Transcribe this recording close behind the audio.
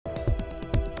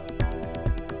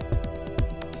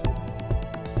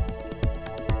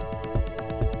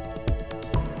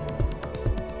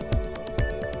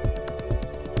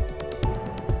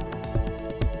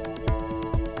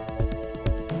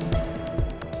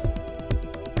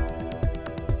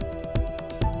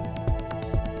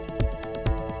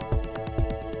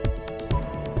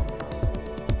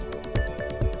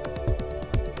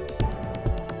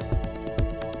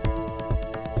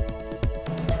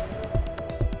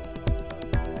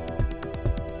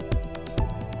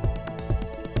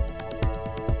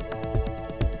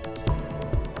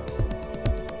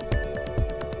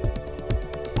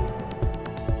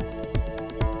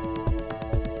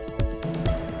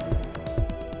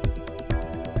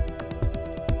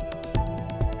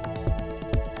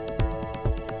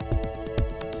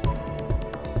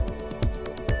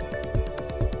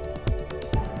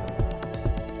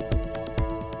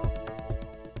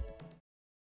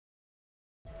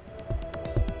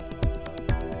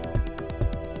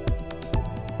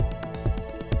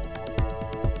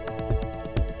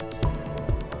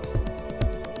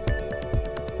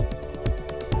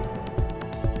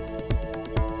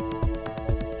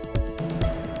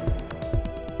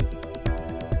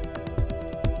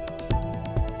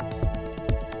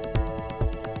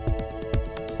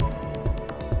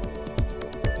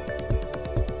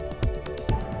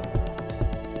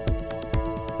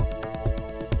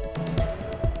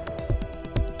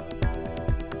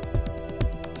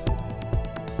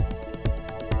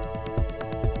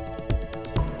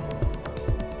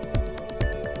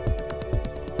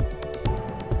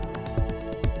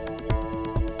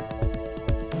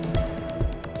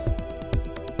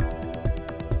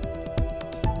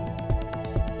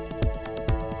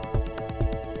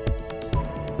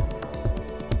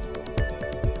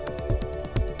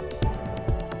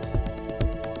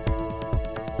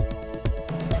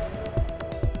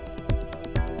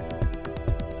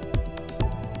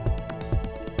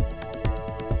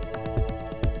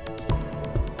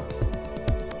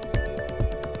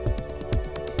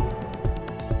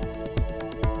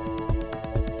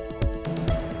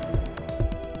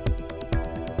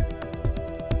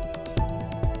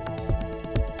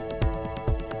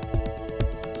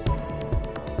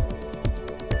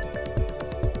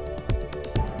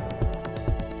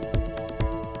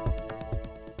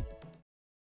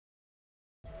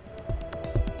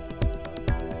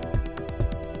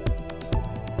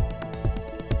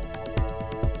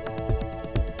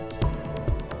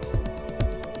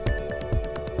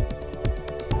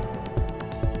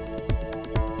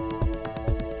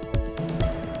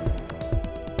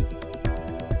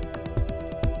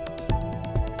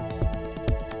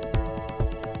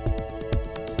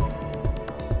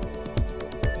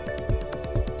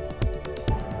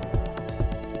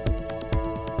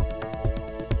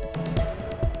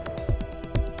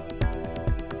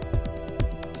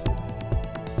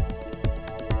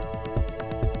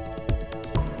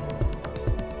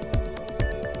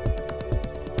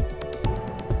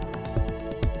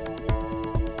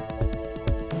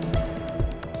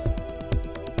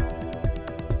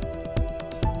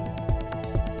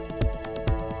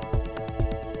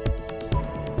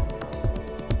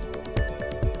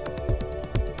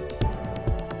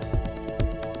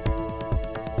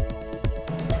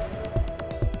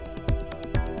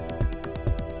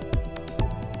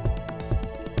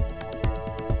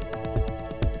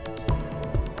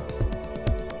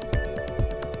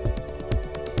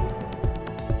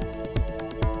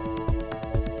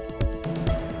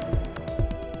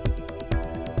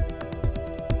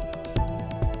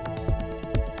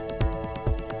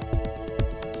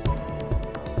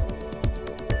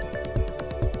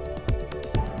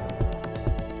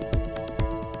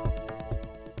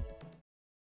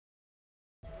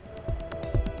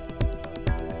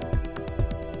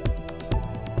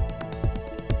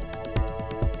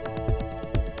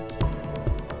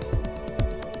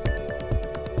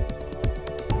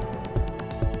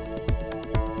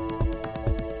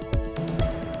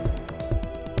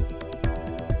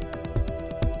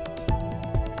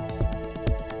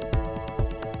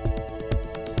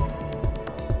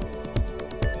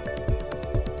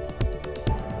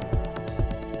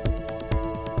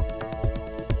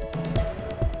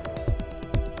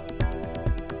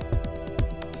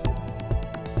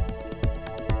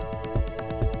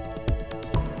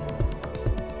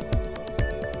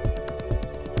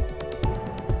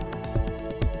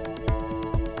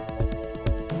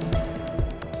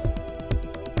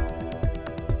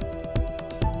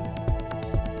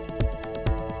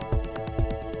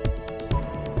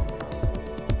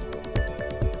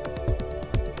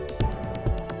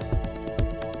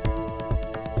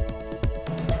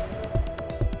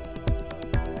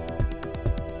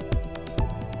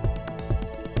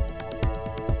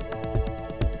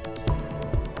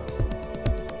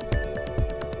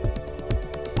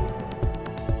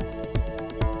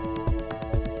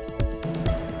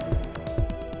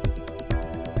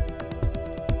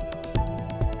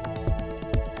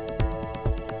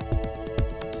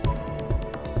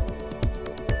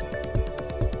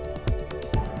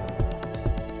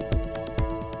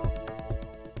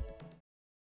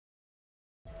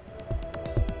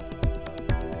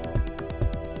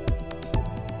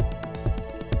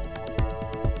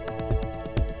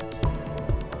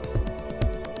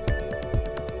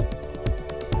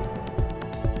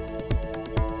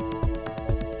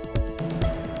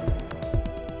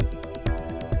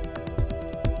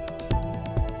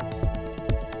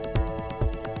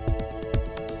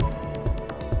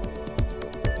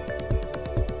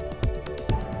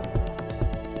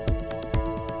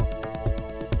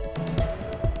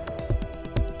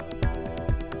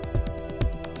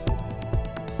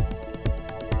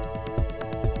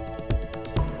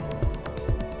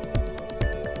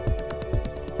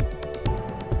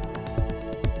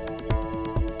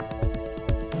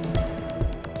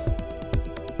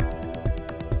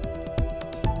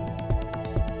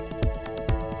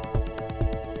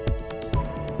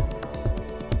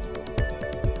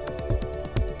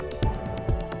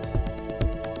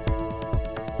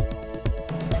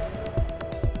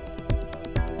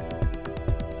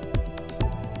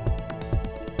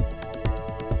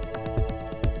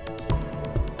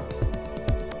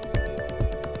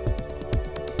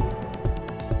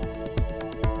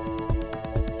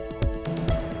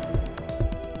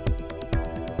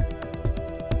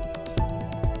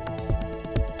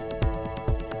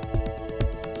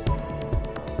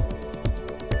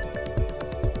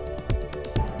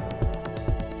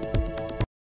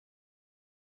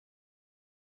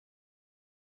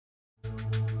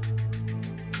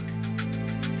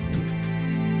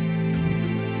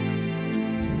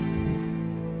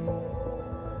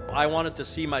I wanted to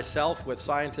see myself with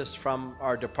scientists from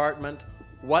our department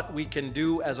what we can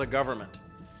do as a government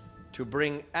to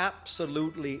bring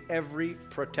absolutely every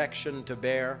protection to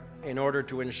bear in order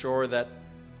to ensure that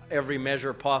every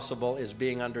measure possible is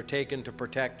being undertaken to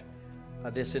protect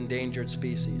this endangered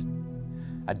species.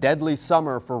 A deadly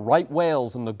summer for right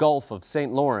whales in the Gulf of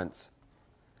St. Lawrence.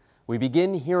 We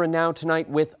begin here and now tonight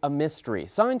with a mystery.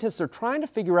 Scientists are trying to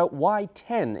figure out why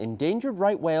 10 endangered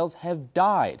right whales have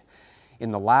died. In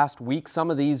the last week,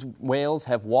 some of these whales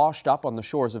have washed up on the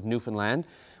shores of Newfoundland,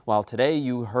 while today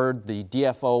you heard the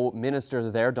DFO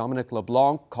minister there, Dominic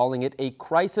LeBlanc, calling it a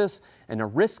crisis and a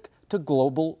risk to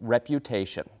global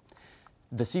reputation.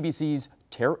 The CBC's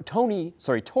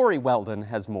Tori Weldon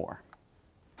has more.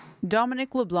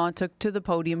 Dominic LeBlanc took to the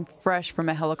podium fresh from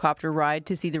a helicopter ride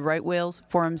to see the right whales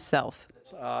for himself.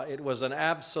 It was an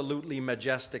absolutely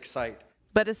majestic sight.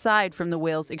 But aside from the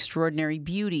whale's extraordinary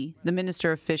beauty, the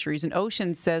Minister of Fisheries and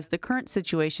Oceans says the current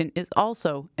situation is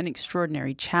also an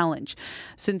extraordinary challenge.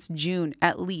 Since June,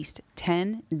 at least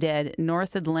 10 dead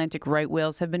North Atlantic right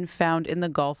whales have been found in the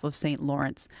Gulf of St.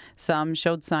 Lawrence. Some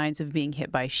showed signs of being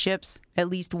hit by ships. At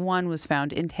least one was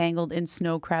found entangled in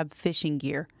snow crab fishing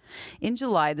gear. In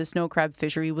July, the snow crab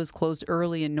fishery was closed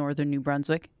early in northern New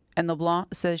Brunswick, and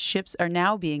LeBlanc says ships are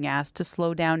now being asked to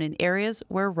slow down in areas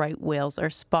where right whales are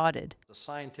spotted. It's a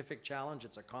scientific challenge,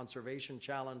 it's a conservation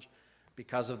challenge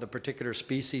because of the particular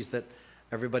species that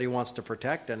everybody wants to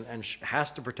protect and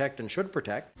has to protect and should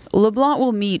protect. LeBlanc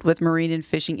will meet with marine and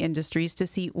fishing industries to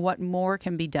see what more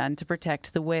can be done to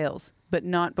protect the whales, but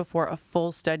not before a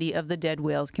full study of the dead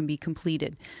whales can be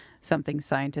completed, something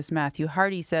scientist Matthew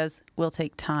Hardy says will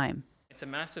take time. It's a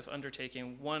massive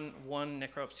undertaking. One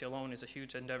necropsy alone is a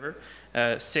huge endeavor.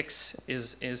 6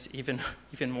 is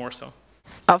even more so.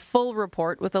 A full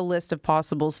report with a list of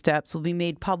possible steps will be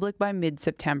made public by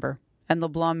mid-September. And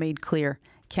LeBlanc made clear,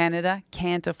 Canada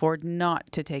can't afford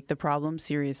not to take the problem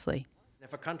seriously.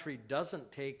 If a country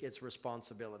doesn't take its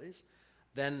responsibilities,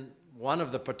 then one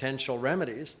of the potential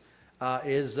remedies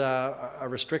is a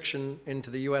restriction into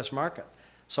the U.S. market.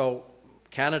 So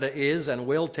Canada is and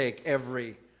will take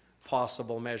every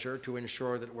possible measure to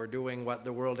ensure that we're doing what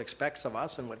the world expects of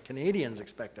us and what Canadians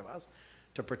expect of us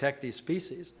to protect these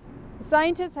species.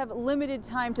 Scientists have limited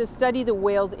time to study the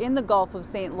whales in the Gulf of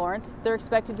St. Lawrence. They're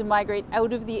expected to migrate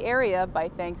out of the area by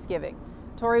Thanksgiving.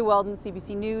 Tori Weldon,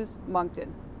 CBC News,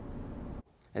 Moncton.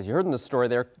 As you heard in the story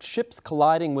there, ships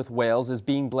colliding with whales is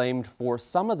being blamed for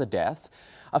some of the deaths.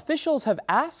 Officials have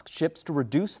asked ships to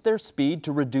reduce their speed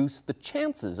to reduce the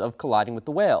chances of colliding with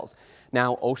the whales.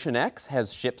 Now, OceanX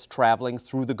has ships traveling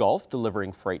through the Gulf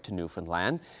delivering freight to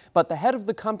Newfoundland, but the head of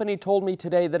the company told me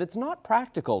today that it's not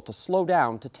practical to slow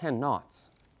down to 10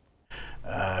 knots.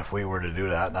 If we were to do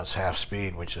that, that's half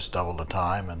speed, which is double the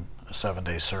time, and a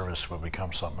 7-day service would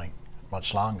become something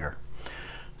much longer.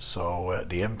 So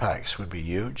the impacts would be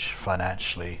huge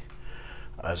financially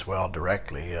as well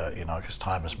directly, because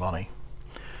time is money.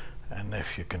 And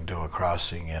if you can do a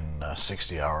crossing in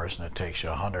 60 hours and it takes you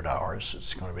 100 hours,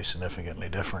 it's going to be significantly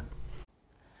different.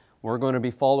 We're going to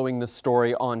be following the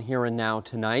story on Here and Now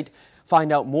tonight,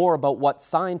 find out more about what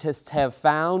scientists have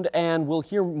found, and we'll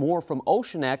hear more from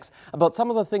OceanX about some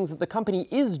of the things that the company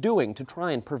is doing to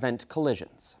try and prevent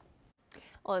collisions.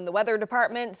 Well, in the weather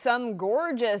department, some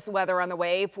gorgeous weather on the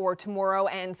way for tomorrow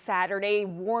and Saturday.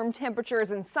 Warm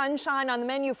temperatures and sunshine on the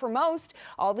menu for most.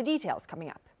 All the details coming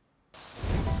up.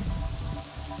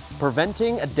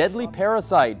 Preventing a deadly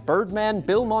parasite. Birdman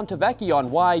Bill Montevecchi on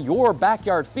why your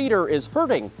backyard feeder is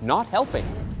hurting, not helping.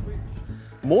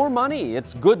 More money.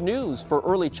 It's good news for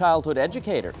early childhood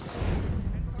educators.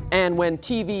 And when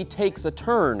TV takes a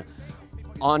turn,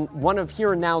 on one of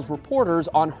Here and Now's reporters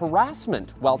on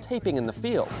harassment while taping in the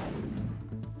field.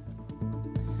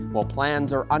 Well,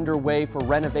 plans are underway for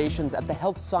renovations at the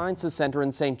Health Sciences Centre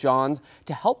in St. John's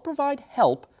to help provide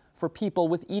help for people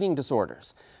with eating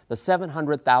disorders. The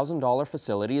 $700,000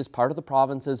 facility is part of the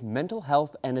province's Mental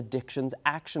Health and Addictions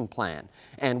Action Plan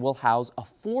and will house a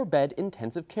 4-bed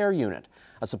intensive care unit.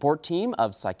 A support team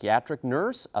of psychiatric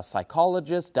nurse, a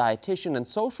psychologist, dietitian, and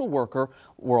social worker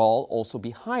will all also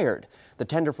be hired. The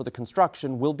tender for the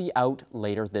construction will be out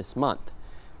later this month.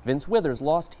 Vince Withers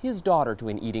lost his daughter to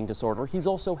an eating disorder. He's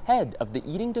also head of the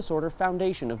Eating Disorder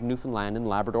Foundation of Newfoundland and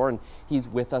Labrador, and he's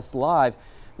with us live.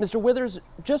 Mr. Withers,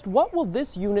 just what will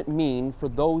this unit mean for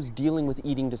those dealing with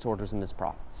eating disorders in this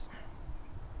province?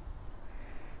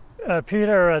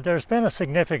 Peter, there's been a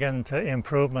significant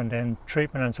improvement in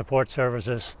treatment and support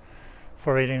services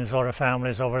for eating disorder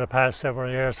families over the past several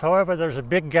years. However, there's a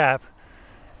big gap,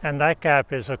 and that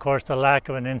gap is, of course, the lack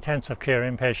of an intensive care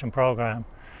inpatient program.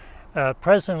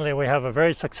 Presently, we have a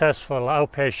very successful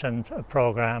outpatient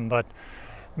program, but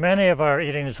many of our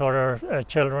eating disorder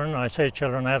children, I say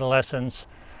children, adolescents,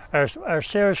 are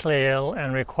seriously ill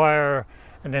and require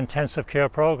an intensive care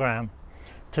program.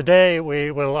 Today,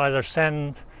 we will either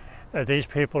send these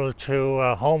people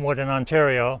to Homewood in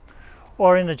Ontario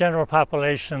or in the general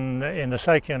population in the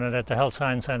psych unit at the Health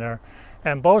Science Centre.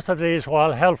 And both of these,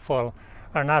 while helpful,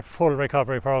 are not full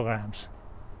recovery programs.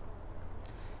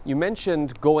 You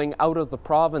mentioned going out of the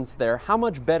province there. How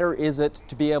much better is it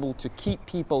to be able to keep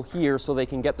people here so they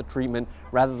can get the treatment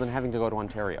rather than having to go to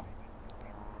Ontario?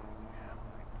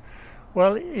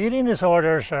 Well, eating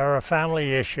disorders are a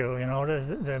family issue. You know,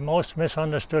 the most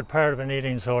misunderstood part of an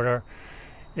eating disorder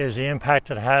is the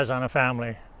impact it has on a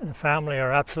family. The family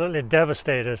are absolutely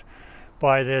devastated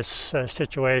by this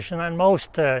situation, and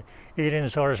most eating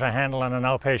disorders are handled on an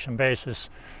outpatient basis.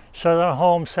 So they're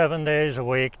home 7 days a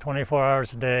week, 24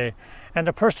 hours a day, and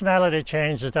the personality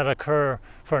changes that occur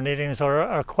for an eating disorder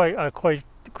are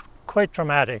quite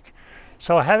dramatic.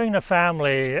 So having the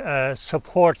family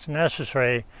supports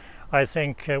necessary, I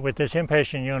think, with this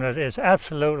inpatient unit is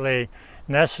absolutely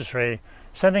necessary.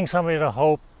 Sending somebody to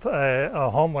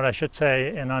Homewood, I should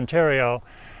say, in Ontario,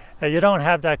 you don't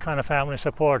have that kind of family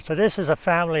support. So this is a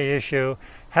family issue.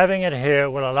 Having it here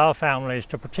will allow families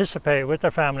to participate with their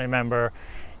family member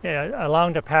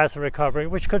along the path of recovery,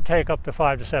 which could take up to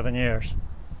 5 to 7 years.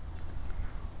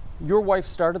 Your wife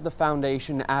started the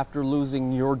foundation after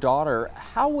losing your daughter.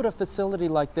 How would a facility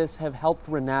like this have helped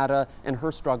Renata and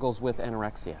her struggles with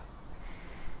anorexia?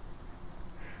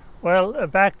 Well,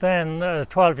 back then,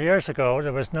 12 years ago,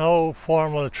 there was no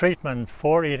formal treatment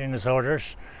for eating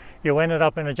disorders. You ended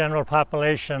up in a general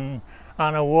population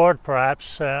on a ward,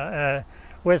 perhaps,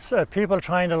 with people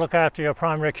trying to look after your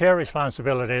primary care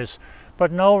responsibilities,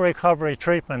 but no recovery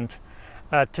treatment.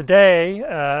 Today,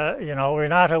 you know,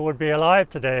 Renata would be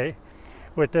alive today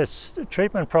with this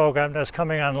treatment program that's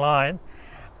coming online.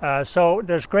 So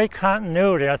there's great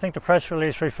continuity. I think the press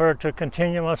release referred to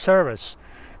continuum of service.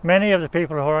 Many of the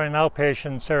people who are in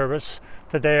outpatient service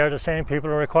today are the same people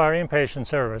who require inpatient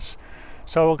service.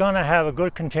 So we're going to have a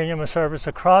good continuum of service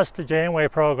across the Janeway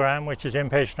program, which is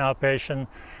inpatient, outpatient,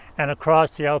 and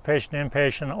across the outpatient,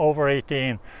 inpatient over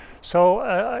 18.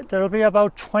 So there will be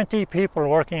about 20 people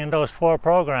working in those 4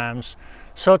 programs.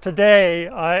 So today,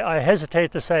 I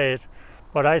hesitate to say it,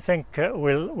 but I think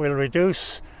we'll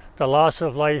reduce the loss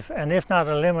of life, and if not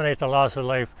eliminate the loss of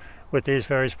life, with these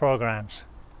various programs.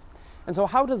 And so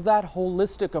how does that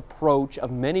holistic approach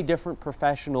of many different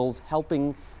professionals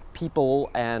helping people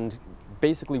and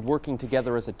basically working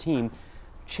together as a team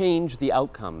change the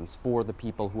outcomes for the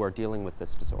people who are dealing with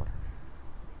this disorder?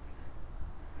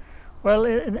 Well,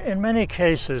 in many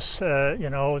cases, you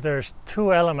know, there's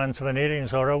 2 elements of an eating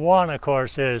disorder. One, of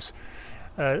course, is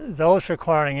those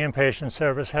requiring inpatient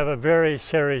service have a very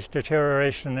serious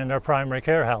deterioration in their primary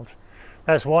care health.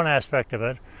 That's one aspect of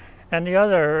it. And the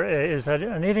other is that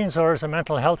an eating disorder is a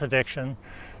mental health addiction.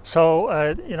 So,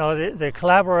 you know, the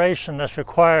collaboration that's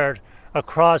required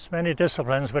across many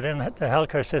disciplines within the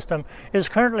healthcare system is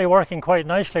currently working quite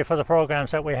nicely for the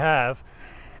programs that we have.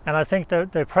 And I think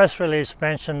the press release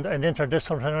mentioned an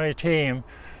interdisciplinary team.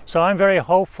 So I'm very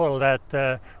hopeful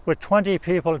that with 20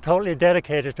 people totally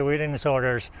dedicated to eating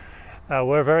disorders,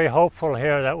 we're very hopeful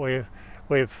here that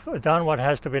we've done what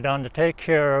has to be done to take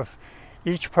care of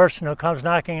each person who comes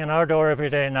knocking on our door every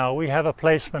day now. We have a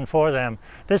placement for them.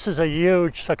 This is a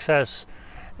huge success,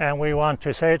 and we want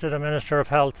to say to the Minister of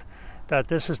Health that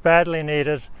this is badly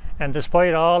needed, and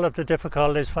despite all of the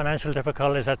difficulties, financial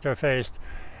difficulties that they're faced,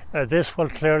 this will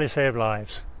clearly save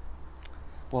lives.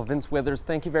 Well, Vince Withers,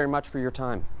 thank you very much for your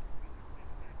time.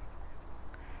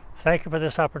 Thank you for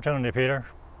this opportunity, Peter.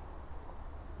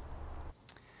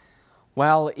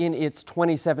 Well, in its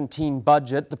 2017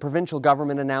 budget, the provincial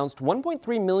government announced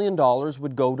 $1.3 million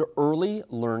would go to early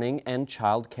learning and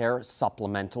childcare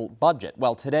supplemental budget.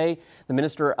 Well, today, the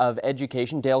Minister of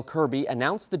Education, Dale Kirby,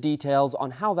 announced the details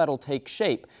on how that'll take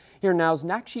shape. Here now's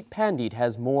Nakshit Pandit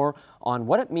has more on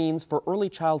what it means for early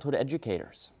childhood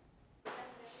educators.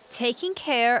 Taking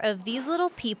care of these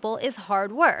little people is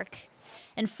hard work.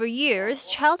 And for years,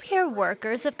 childcare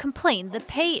workers have complained the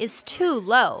pay is too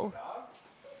low.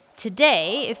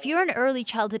 Today, if you're an early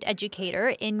childhood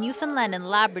educator in Newfoundland and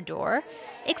Labrador,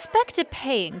 expect a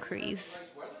pay increase.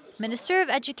 Minister of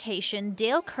Education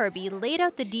Dale Kirby laid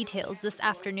out the details this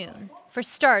afternoon. For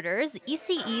starters,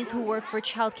 ECEs who work for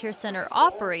childcare centre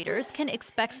operators can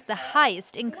expect the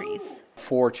highest increase.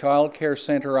 For childcare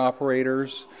centre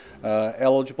operators,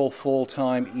 eligible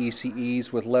full-time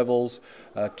ECEs with levels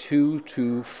 2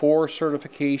 to 4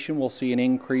 certification will see an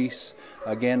increase,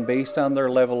 again based on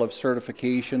their level of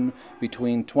certification,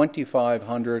 between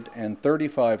 $2,500 and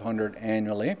 $3,500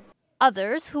 annually.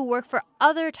 Others who work for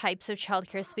other types of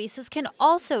childcare spaces can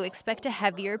also expect a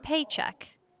heavier paycheck.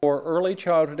 For early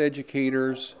childhood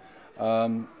educators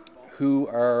who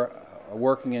are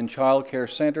working in childcare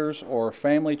centers or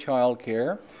family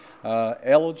childcare,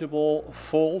 eligible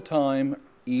full-time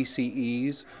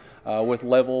ECEs with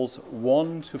levels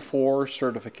 1 to 4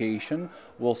 certification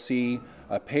will see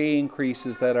pay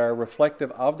increases that are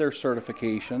reflective of their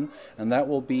certification, and that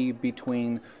will be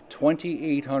between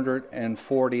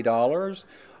 $2,840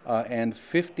 and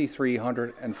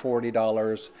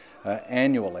 $5,340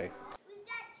 annually.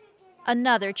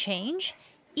 Another change,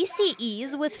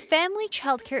 ECEs with family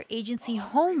childcare agency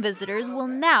home visitors will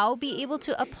now be able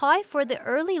to apply for the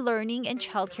Early Learning and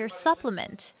Childcare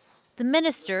Supplement. The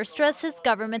minister stressed his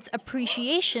government's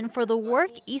appreciation for the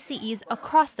work ECEs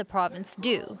across the province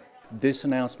do. This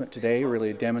announcement today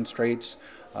really demonstrates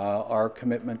our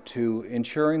commitment to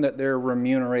ensuring that they're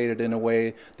remunerated in a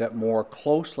way that more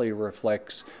closely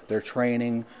reflects their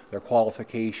training, their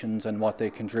qualifications, and what they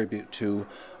contribute to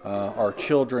our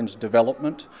children's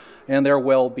development and their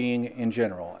well-being in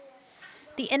general.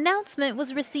 The announcement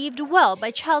was received well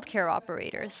by childcare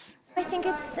operators. I think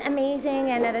it's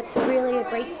amazing and that it's really a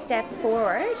great step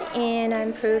forward in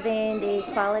improving the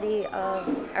quality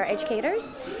of our educators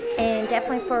and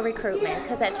definitely for recruitment,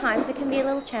 because at times it can be a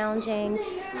little challenging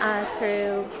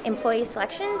through employee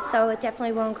selection, so it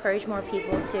definitely will encourage more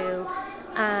people to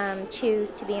choose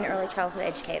to be an early childhood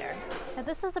educator. Now,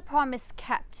 this is a promise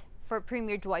kept for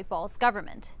Premier Dwight Ball's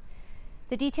government.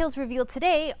 The details revealed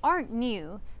today aren't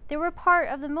new. They were part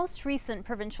of the most recent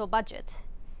provincial budget.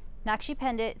 Nakshi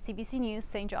Pandit, CBC News,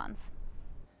 St. John's.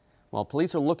 Well,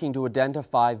 police are looking to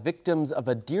identify victims of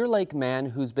a Deer Lake man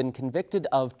who's been convicted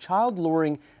of child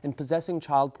luring and possessing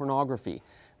child pornography.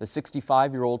 The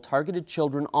 65-year-old targeted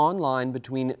children online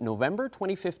between November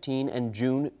 2015 and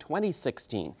June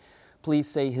 2016. Police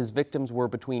say his victims were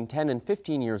between 10 and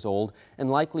 15 years old and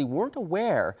likely weren't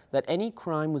aware that any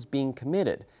crime was being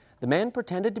committed. The man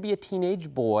pretended to be a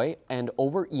teenage boy, and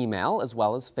over email, as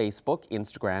well as Facebook,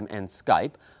 Instagram, and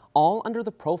Skype, all under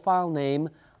the profile name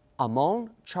Amon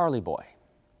Charlie Boy.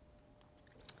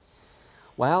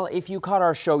 Well, if you caught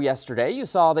our show yesterday, you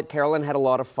saw that Carolyn had a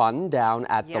lot of fun down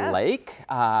at the lake.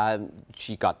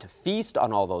 She got to feast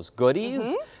on all those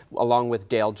goodies, along with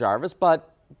Dale Jarvis, but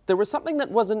there was something that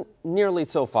wasn't nearly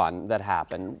so fun that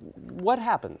happened. What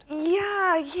happened?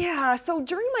 Yeah. So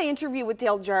during my interview with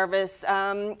Dale Jarvis,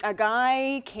 a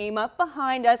guy came up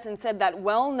behind us and said that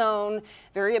well-known,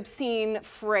 very obscene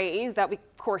phrase that we,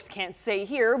 of course, can't say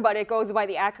here, but it goes by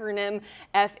the acronym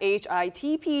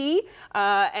FHITP.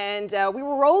 And we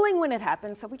were rolling when it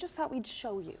happened, so we just thought we'd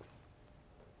show you.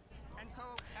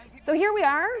 So here we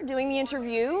are doing the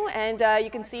interview, and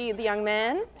you can see the young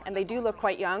man, and they do look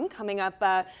quite young, coming up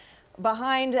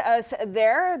behind us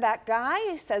there. That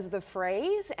guy says the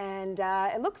phrase, and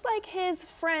it looks like his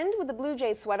friend with the Blue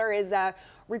Jay sweater is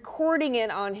recording it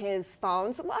on his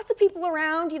phone. So lots of people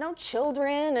around, you know,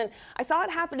 children, and I saw it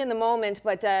happen in the moment,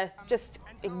 but just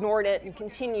ignored it and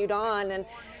continued on, and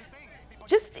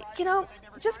just, you know,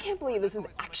 just can't believe this is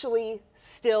actually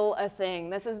still a thing.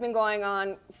 This has been going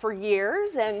on for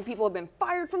years, and people have been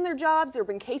fired from their jobs. There have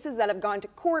been cases that have gone to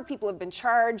court. People have been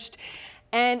charged,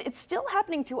 and it's still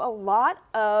happening to a lot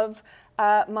of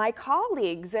my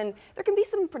colleagues, and there can be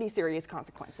some pretty serious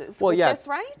consequences with this,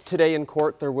 right? Today in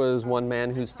court there was one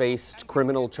man who's faced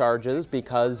criminal charges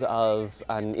because of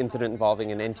an incident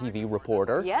involving an NTV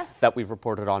reporter that we've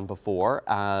reported on before.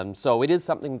 So it is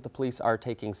something that the police are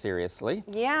taking seriously.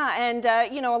 Yeah, and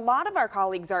you know, a lot of our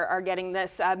colleagues are getting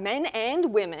this, men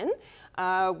and women.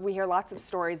 We hear lots of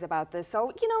stories about this,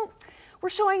 so, you know, we're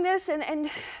showing this,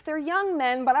 and they're young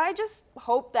men, but I just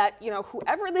hope that, you know,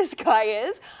 whoever this guy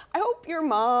is, I hope your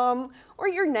mom or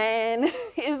your nan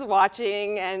is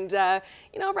watching and,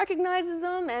 you know, recognizes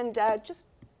them and just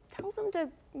tells them to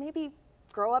maybe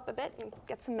grow up a bit and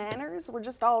get some manners. We're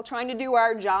just all trying to do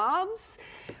our jobs,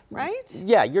 right?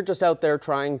 Yeah, you're just out there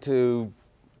trying to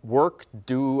work,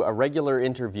 do a regular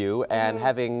interview, and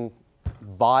having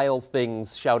vile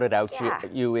things shouted out Yeah.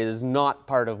 you is not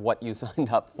part of what you signed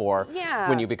up for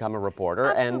when you become a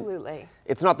reporter. Absolutely. And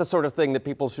it's not the sort of thing that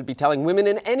people should be telling women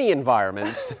in any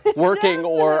environment, working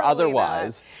or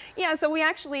otherwise. Yeah, so we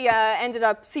actually ended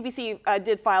up, CBC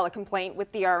did file a complaint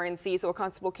with the RNC, so a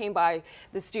constable came by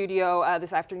the studio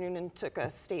this afternoon and took a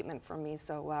statement from me.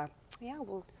 So yeah,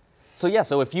 we'll...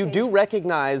 So if you do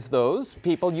recognize those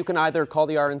people, you can either call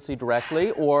the RNC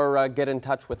directly or get in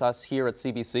touch with us here at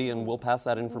CBC, and we'll pass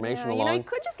that information along. You know, you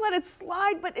could just let it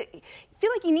slide, but I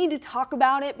feel like you need to talk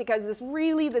about it because this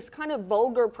kind of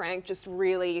vulgar prank just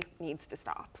really needs to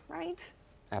stop, right?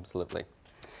 Absolutely.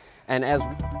 And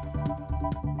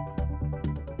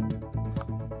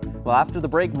well, after the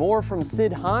break, more from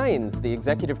Sid Hines, the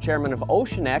executive chairman of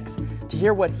OceanX, to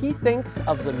hear what he thinks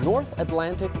of the North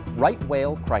Atlantic right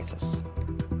whale crisis.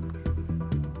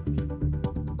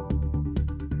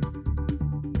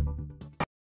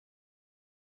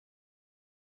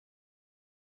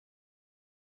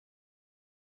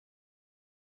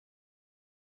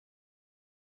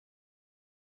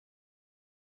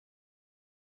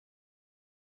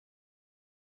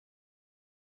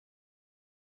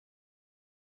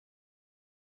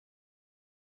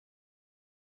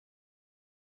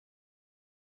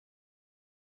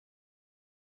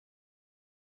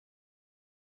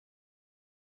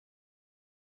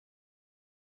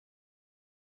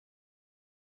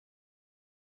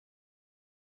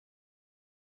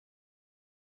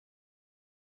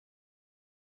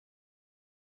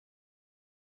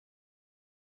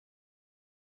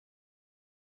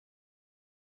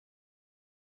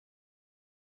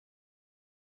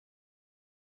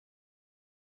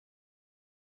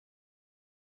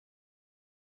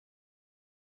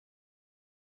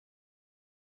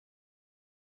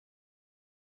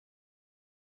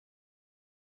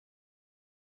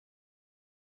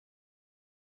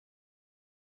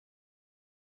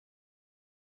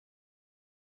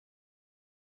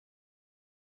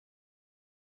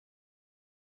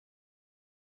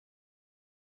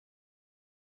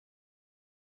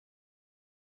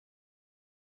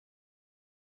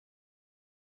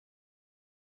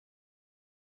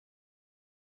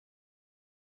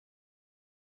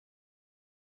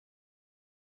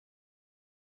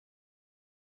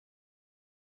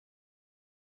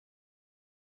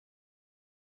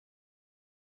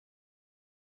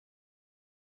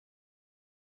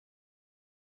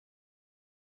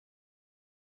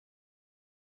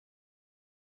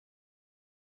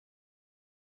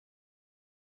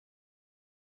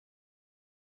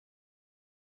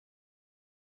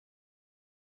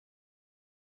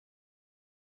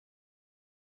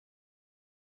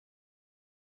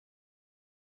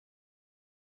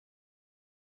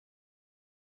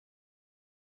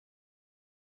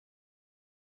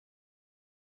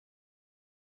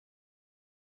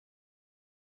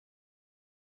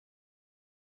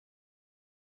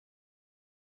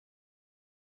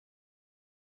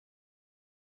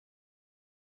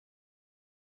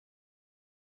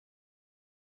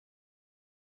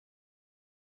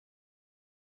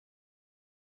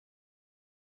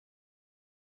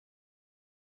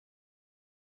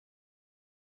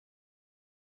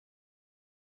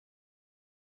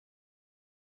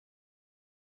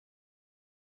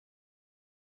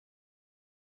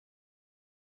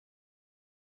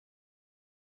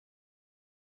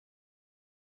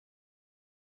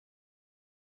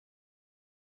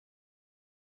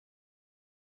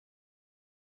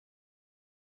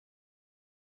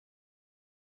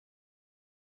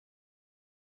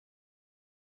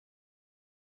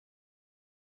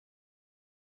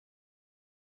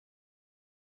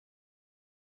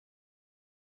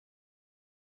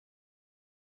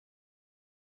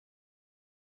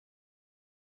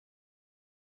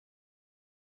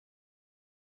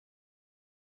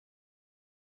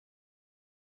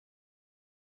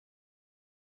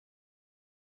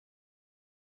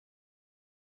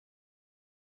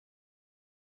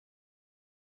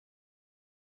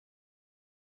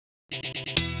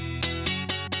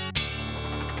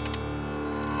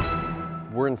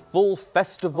 We're in full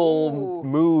festival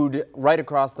mood right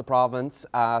across the province.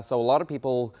 So a lot of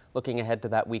people looking ahead to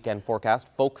that weekend forecast.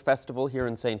 Folk Festival here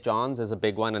in St. John's is a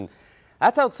big one, and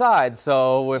that's outside,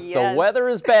 so if the weather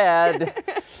is bad...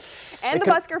 And the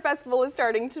Busker Festival is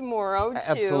starting tomorrow, too.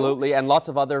 Absolutely, and lots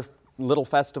of other little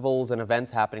festivals and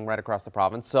events happening right across the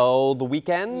province. So the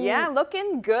weekend? Yeah,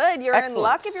 looking good. You're Excellent. in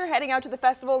luck if you're heading out to the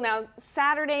festival. Now,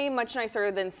 Saturday, much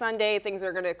nicer than Sunday. Things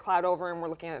are going to cloud over and we're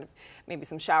looking at maybe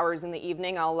some showers in the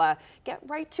evening. I'll get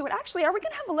right to it. Actually, are we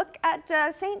going to have a look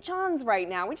at St. John's right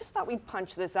now? We just thought we'd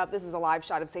punch this up. This is a live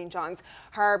shot of St. John's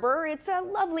Harbor. It's a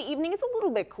lovely evening. It's a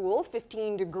little bit cool,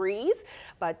 15 degrees,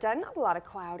 but not a lot of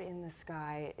cloud in the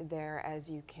sky there, as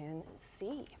you can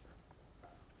see.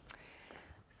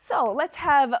 So let's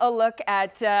have a look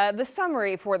at the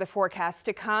summary for the forecast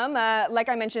to come. Like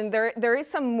I mentioned, there is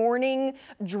some morning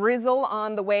drizzle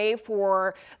on the way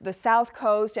for the south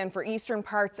coast and for eastern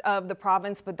parts of the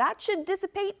province, but that should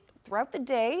dissipate throughout the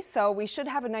day, so we should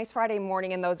have a nice Friday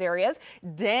morning in those areas.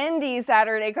 Dandy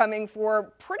Saturday coming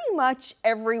for pretty much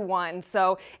everyone.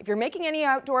 So if you're making any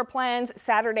outdoor plans,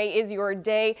 Saturday is your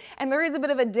day, and there is a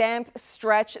bit of a damp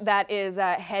stretch that is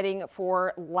heading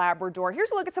for Labrador.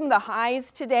 Here's a look at some of the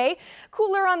highs today.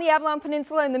 Cooler on the Avalon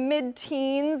Peninsula in the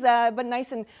mid-teens, but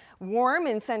nice and warm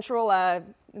in central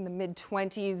in the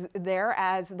mid-20s there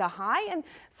as the high, and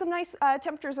some nice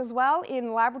temperatures as well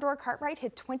in Labrador. Cartwright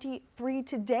hit 23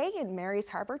 today, and Mary's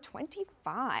Harbour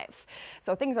 25.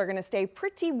 So things are going to stay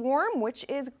pretty warm, which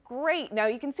is great. Now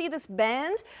you can see this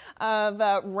band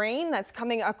of rain that's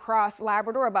coming across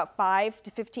Labrador, about 5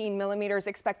 to 15 millimeters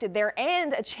expected there,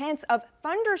 and a chance of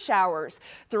thunder showers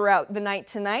throughout the night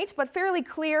tonight, but fairly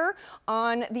clear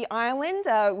on the island.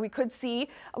 We could see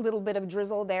a little bit of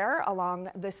drizzle there along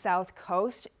the south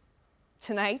coast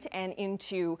tonight and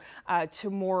into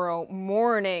tomorrow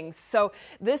morning. So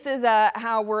this is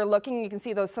how we're looking. You can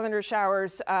see those thunder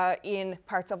showers in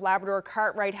parts of Labrador,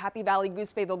 Cartwright, Happy Valley,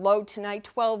 Goose Bay. The low tonight,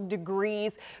 12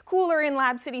 degrees. Cooler in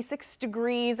Lab City, 6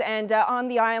 degrees. And on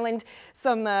the island,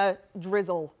 some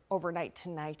drizzle overnight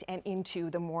tonight and into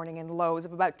the morning, and lows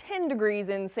of about 10 degrees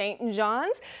in St.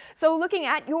 John's. So looking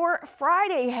at your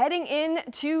Friday heading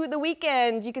into the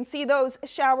weekend, you can see those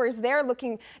showers there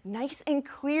looking nice and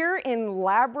clear in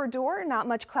Labrador. Not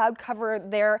much cloud cover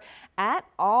there at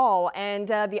all. And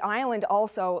the island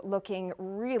also looking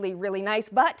really, really nice.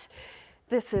 But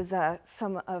this is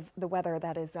some of the weather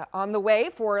that is on the way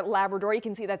for Labrador. You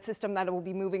can see that system that will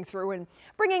be moving through and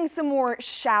bringing some more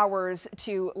showers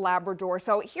to Labrador.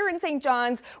 So here in St.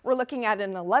 John's, we're looking at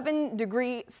an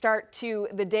 11-degree start to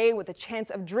the day with a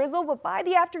chance of drizzle, but by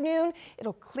the afternoon,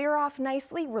 it'll clear off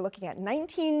nicely. We're looking at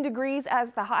 19 degrees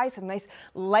as the high, some nice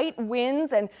light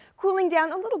winds, and cooling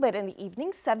down a little bit in the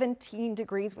evening, 17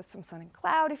 degrees with some sun and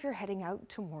cloud if you're heading out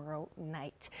tomorrow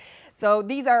night. So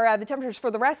these are the temperatures for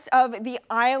the rest of the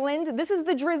island. This is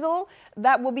the drizzle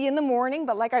that will be in the morning,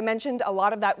 but like I mentioned, a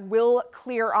lot of that will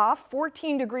clear off.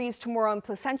 14 degrees tomorrow in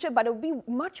Placentia, but it'll be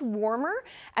much warmer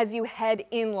as you head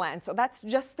inland. So that's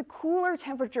just the cooler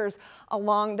temperatures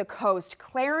along the coast.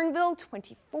 Clarenville,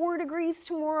 24 degrees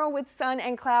tomorrow with sun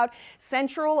and cloud.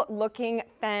 Central looking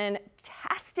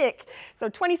fantastic. So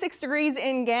 26 degrees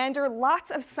in Gander,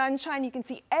 lots of sunshine. You can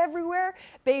see everywhere.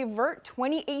 Bay Verte,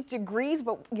 28 degrees,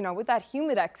 but you know, with that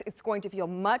humidex, it's going to feel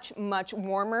much, much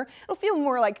warmer. It'll feel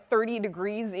more like 30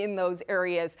 degrees in those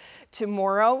areas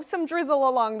tomorrow. Some drizzle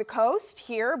along the coast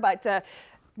here, but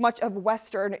much of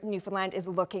western Newfoundland is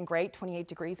looking great. 28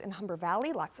 degrees in Humber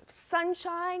Valley, lots of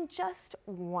sunshine, just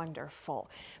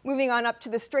wonderful. Moving on up to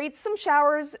the Straits, some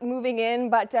showers moving in,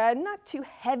 but not too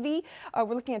heavy.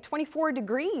 We're looking at 24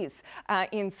 degrees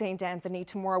in St. Anthony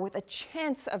tomorrow with a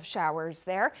chance of showers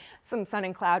there. Some sun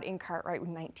and cloud in Cartwright with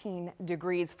 19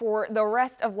 degrees. For the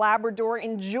rest of Labrador,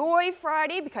 enjoy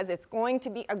Friday because it's going to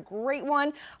be a great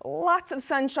one. Lots of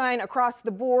sunshine across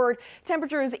the board.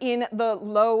 Temperatures in the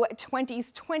low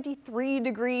 20s, 23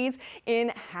 degrees in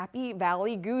Happy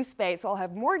Valley, Goose Bay. So I'll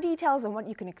have more details on what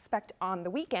you can expect on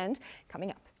the weekend coming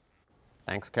up.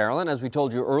 Thanks, Carolyn. As we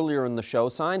told you earlier in the show,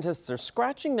 scientists are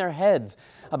scratching their heads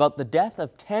about the death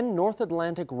of 10 North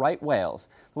Atlantic right whales.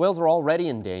 The whales are already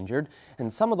endangered,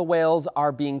 and some of the whales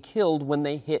are being killed when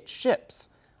they hit ships.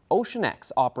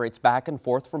 OceanX operates back and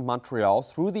forth from Montreal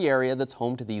through the area that's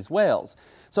home to these whales.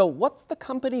 So what's the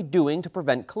company doing to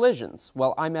prevent collisions?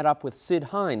 Well, I met up with Sid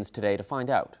Hines today to find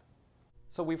out.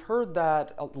 So we've heard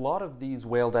that a lot of these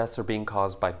whale deaths are being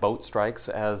caused by boat strikes.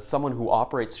 As someone who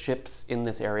operates ships in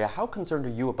this area, how concerned are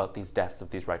you about these deaths of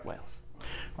these right whales?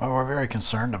 Well, we're very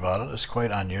concerned about it. It's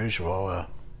quite unusual.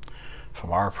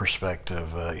 From our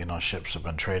perspective, you know, ships have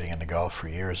been trading in the Gulf for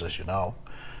years, as you know.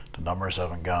 The numbers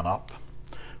haven't gone up.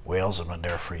 Whales have been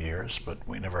there for years, but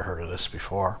we never heard of this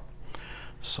before.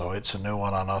 So it's a new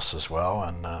one on us as well,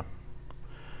 and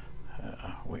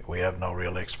we have no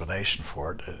real explanation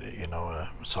for it. You know,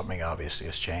 something obviously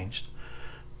has changed,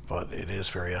 but it is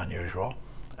very unusual.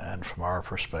 And from our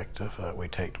perspective, we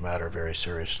take the matter very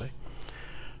seriously.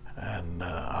 and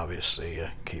obviously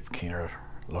keep keener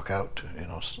lookout. You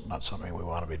know, it's not something we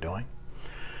want to be doing,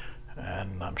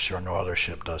 and I'm sure no other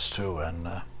ship does too.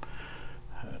 And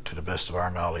to the best of our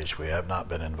knowledge, we have not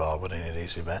been involved with any of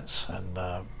these events,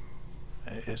 and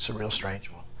it's a real strange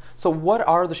one. So what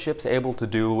are the ships able to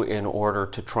do in order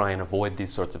to try and avoid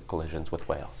these sorts of collisions with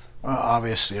whales? Well,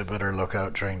 obviously a better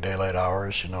lookout during daylight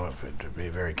hours, you know, to be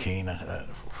very keen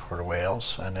for the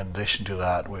whales. And in addition to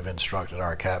that, we've instructed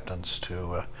our captains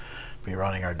to be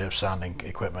running our dip sounding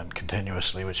equipment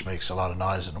continuously, which makes a lot of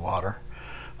noise in the water.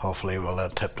 Hopefully we'll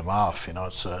tip them off. You know,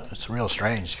 it's real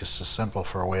strange because it's simple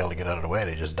for a whale to get out of the way.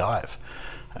 They just dive.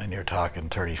 And you're talking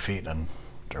 30 feet and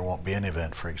there won't be any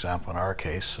event, for example, in our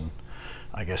case. And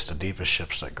I guess the deepest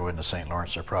ships that go into St.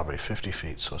 Lawrence are probably 50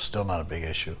 feet, so it's still not a big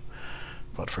issue.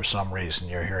 But for some reason,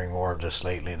 you're hearing more of this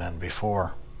lately than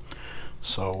before.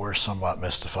 So we're somewhat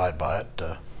mystified by it.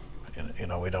 You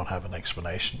know, we don't have an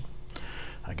explanation.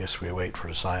 I guess we wait for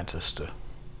the scientists to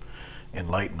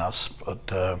enlighten us,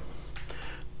 but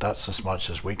that's as much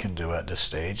as we can do at this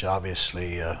stage.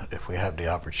 Obviously, if we have the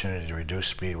opportunity to reduce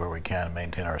speed where we can and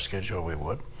maintain our schedule, we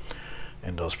would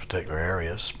in those particular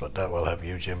areas, but that will have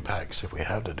huge impacts if we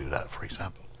have to do that, for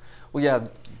example. Well, yeah,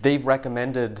 they've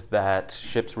recommended that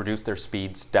ships reduce their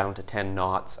speeds down to 10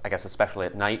 knots, I guess especially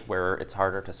at night where it's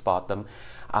harder to spot them.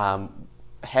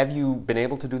 Have you been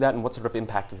able to do that, and what sort of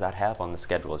impact does that have on the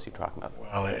schedule as you're talking about?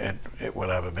 Well, it will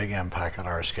have a big impact on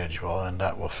our schedule, and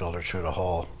that will filter through the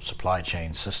whole supply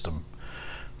chain system.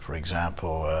 For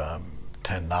example,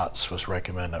 10 knots was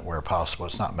recommended where possible.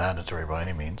 It's not mandatory by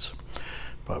any means,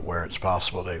 but where it's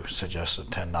possible, they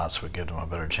suggested 10 knots would give them a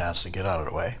better chance to get out of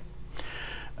the way.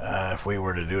 If we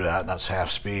were to do that, and that's half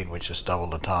speed, which is double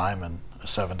the time, and a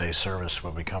 7-day service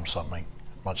would become something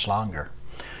much longer.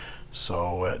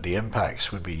 So the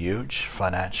impacts would be huge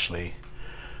financially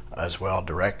as well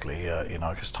directly, you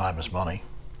know, because time is money.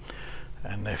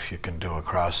 And if you can do a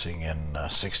crossing in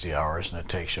 60 hours and it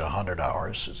takes you 100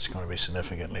 hours, it's going to be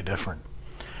significantly different.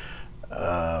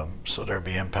 So there'll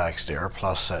be impacts there.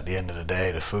 Plus, at the end of the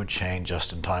day, the food chain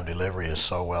just-in-time delivery is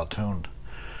so well tuned.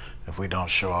 If we don't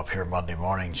show up here Monday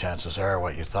morning, chances are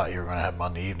what you thought you were going to have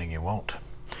Monday evening, you won't.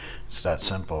 It's that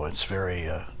simple. It's very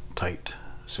tight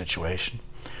situation.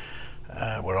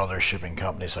 With other shipping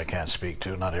companies I can't speak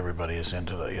to, not everybody is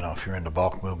into the, you know, if you're into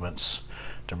bulk movements,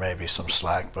 there may be some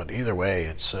slack, but either way,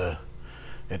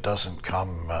 it doesn't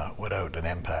come without an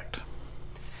impact.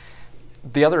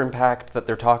 The other impact that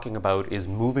they're talking about is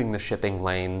moving the shipping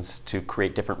lanes to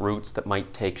create different routes that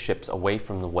might take ships away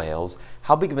from the whales.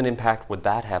 How big of an impact would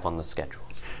that have on the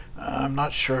schedules? I'm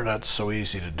not sure that's so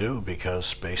easy to do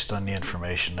because based on the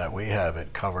information that we have,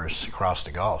 it covers across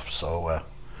the Gulf. So,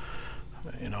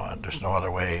 you know, there's no other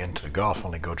way into the Gulf,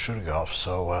 only go through the Gulf.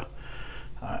 So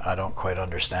I don't quite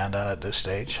understand that at this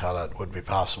stage, how that would be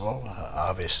possible.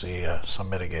 Obviously, some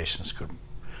mitigations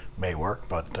may work,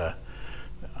 but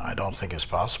I don't think it's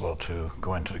possible to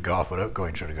go into the Gulf without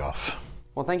going through the Gulf.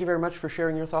 Well, thank you very much for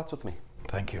sharing your thoughts with me.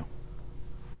 Thank you.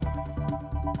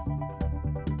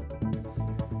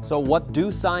 So what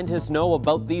do scientists know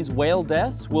about these whale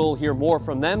deaths? We'll hear more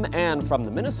from them and from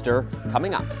the minister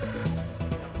coming up.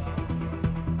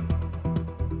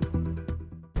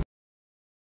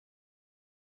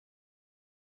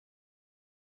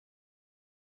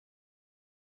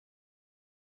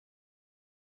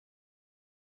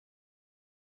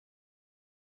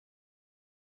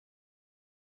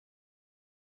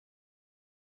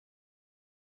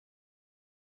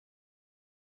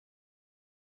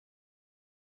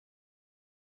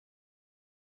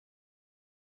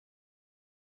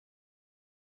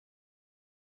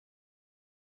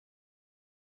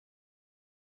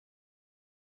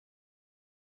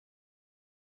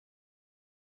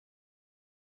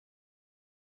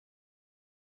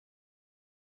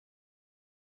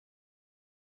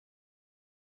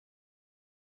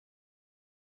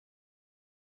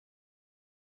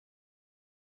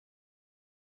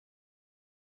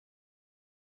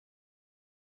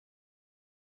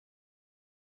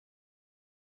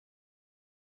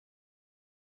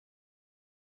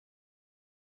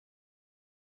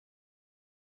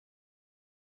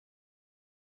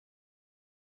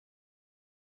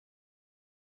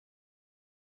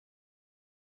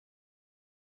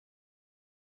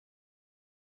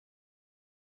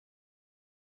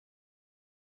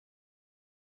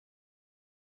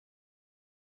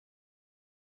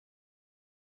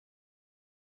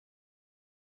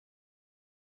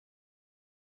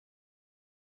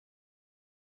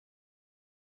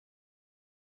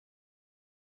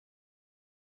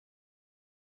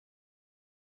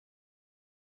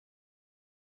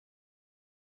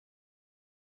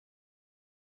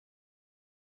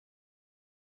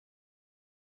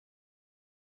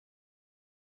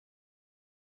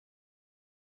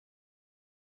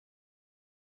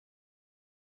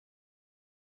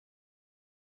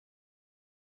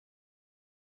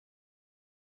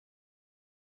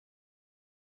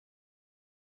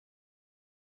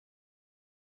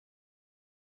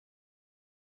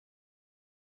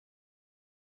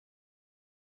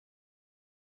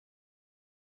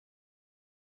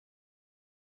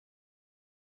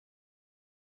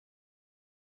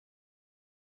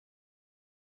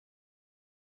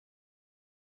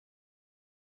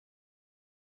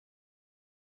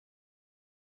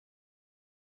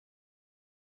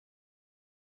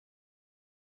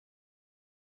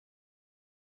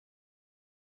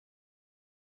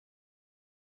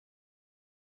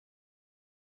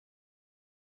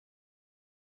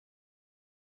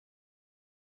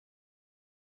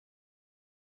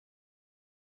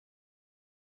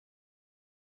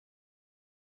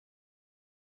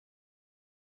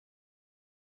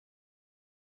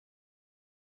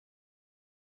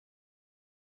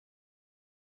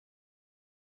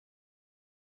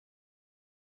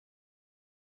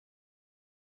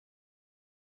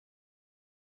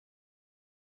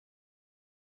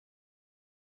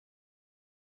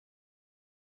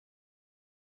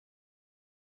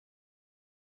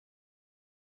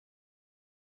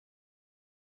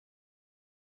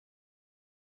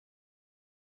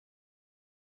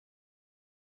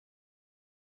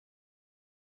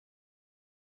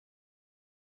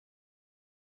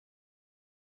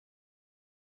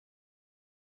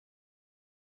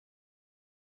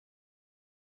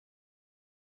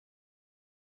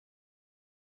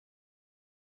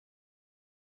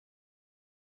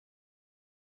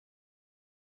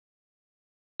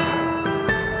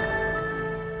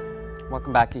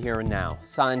 Welcome back to Here and Now.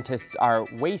 Scientists are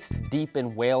waist deep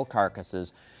in whale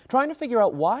carcasses, trying to figure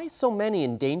out why so many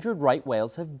endangered right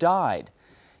whales have died.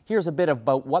 Here's a bit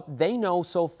about what they know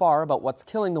so far about what's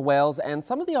killing the whales and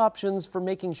some of the options for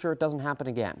making sure it doesn't happen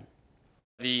again.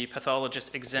 The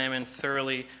pathologist examined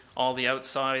thoroughly all the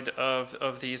outside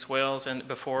of these whales and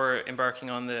before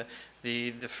embarking on the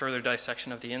further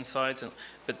dissection of the insides.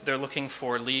 But they're looking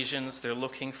for lesions, they're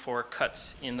looking for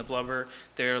cuts in the blubber,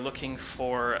 they're looking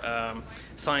for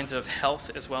signs of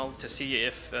health as well to see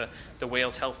if the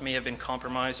whale's health may have been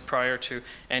compromised prior to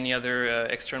any other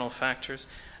external factors.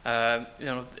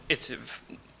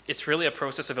 It's really a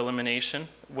process of elimination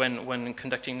when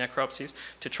conducting necropsies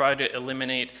to try to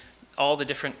eliminate all the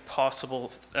different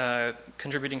possible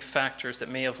contributing factors that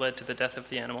may have led to the death of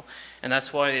the animal. And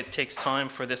that's why it takes time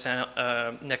for this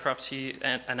necropsy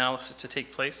analysis to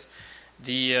take place.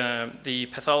 The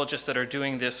pathologists that are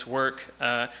doing this work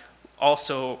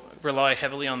also rely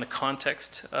heavily on the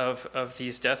context of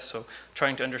these deaths, so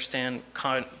trying to understand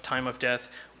time of death,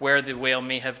 where the whale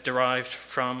may have derived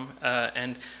from,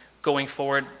 and going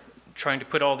forward, trying to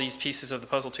put all these pieces of the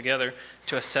puzzle together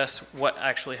to assess what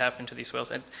actually happened to these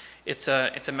whales. And it's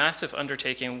a massive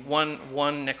undertaking. One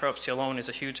necropsy alone is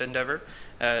a huge endeavor.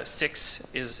 6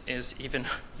 is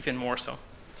even more so.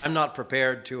 I'm not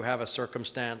prepared to have a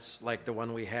circumstance like the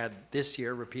one we had this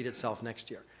year repeat itself next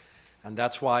year. And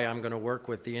that's why I'm going to work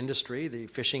with the industry, the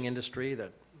fishing industry,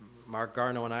 that Mark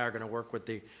Garneau and I are going to work with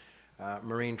the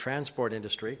marine transport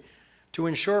industry to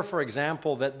ensure, for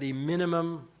example, that the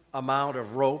minimum amount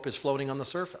of rope is floating on the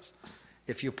surface.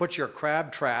 If you put your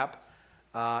crab trap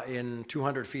in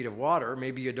 200 feet of water,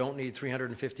 maybe you don't need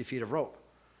 350 feet of rope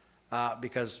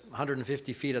because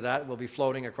 150 feet of that will be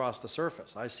floating across the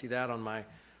surface. I see that on my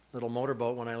little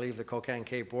motorboat when I leave the Cocan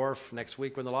Cape Wharf next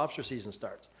week when the lobster season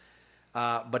starts.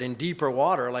 But in deeper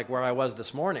water, like where I was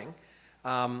this morning,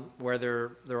 where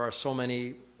there are so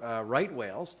many right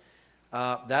whales,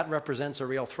 that represents a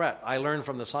real threat. I learned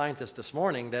from the scientists this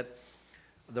morning that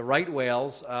the right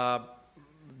whales,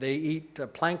 they eat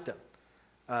plankton.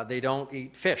 They don't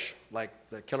eat fish, like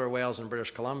the killer whales in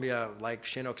British Columbia, like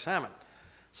Chinook salmon.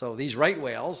 So these right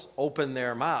whales open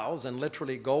their mouths and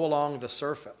literally go along the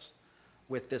surface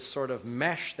with this sort of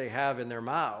mesh they have in their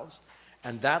mouths,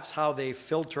 and that's how they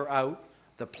filter out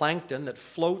the plankton that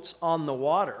floats on the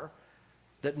water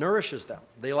that nourishes them.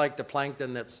 They like the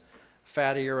plankton that's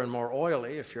fattier and more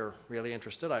oily, if you're really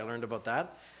interested. I learned about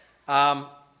that.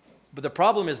 But the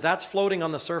problem is that's floating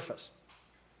on the surface.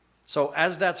 So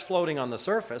as that's floating on the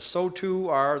surface, so too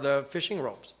are the fishing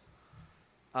ropes.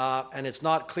 And it's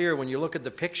not clear when you look at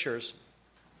the pictures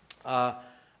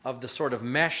of the sort of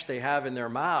mesh they have in their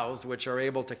mouths, which are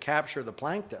able to capture the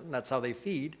plankton. That's how they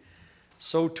feed.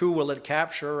 So too will it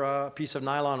capture a piece of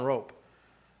nylon rope.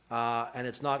 And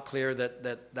it's not clear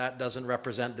that doesn't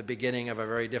represent the beginning of a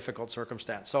very difficult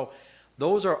circumstance. So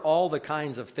those are all the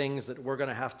kinds of things that we're going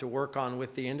to have to work on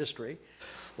with the industry.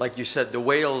 Like you said, the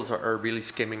whales are really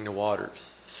skimming the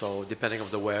waters. So depending on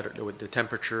the weather, the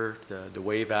temperature, the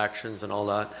wave actions and all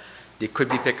that, they could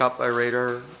be picked up by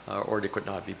radar or they could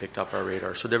not be picked up by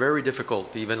radar. So they're very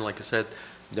difficult. Even like I said,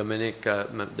 Dominic,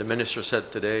 the minister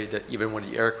said today that even with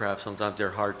the aircraft, sometimes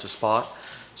they're hard to spot.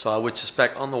 So I would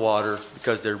suspect on the water,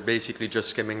 because they're basically just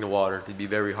skimming the water, they'd be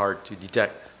very hard to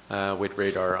detect with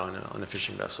radar on a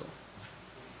fishing vessel.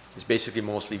 It's basically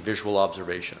mostly visual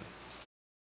observation.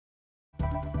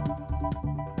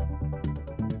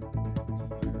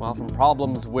 Well, from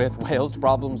problems with whales to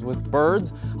problems with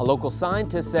birds, a local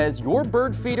scientist says your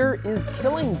bird feeder is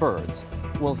killing birds.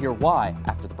 We'll hear why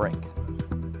after the break.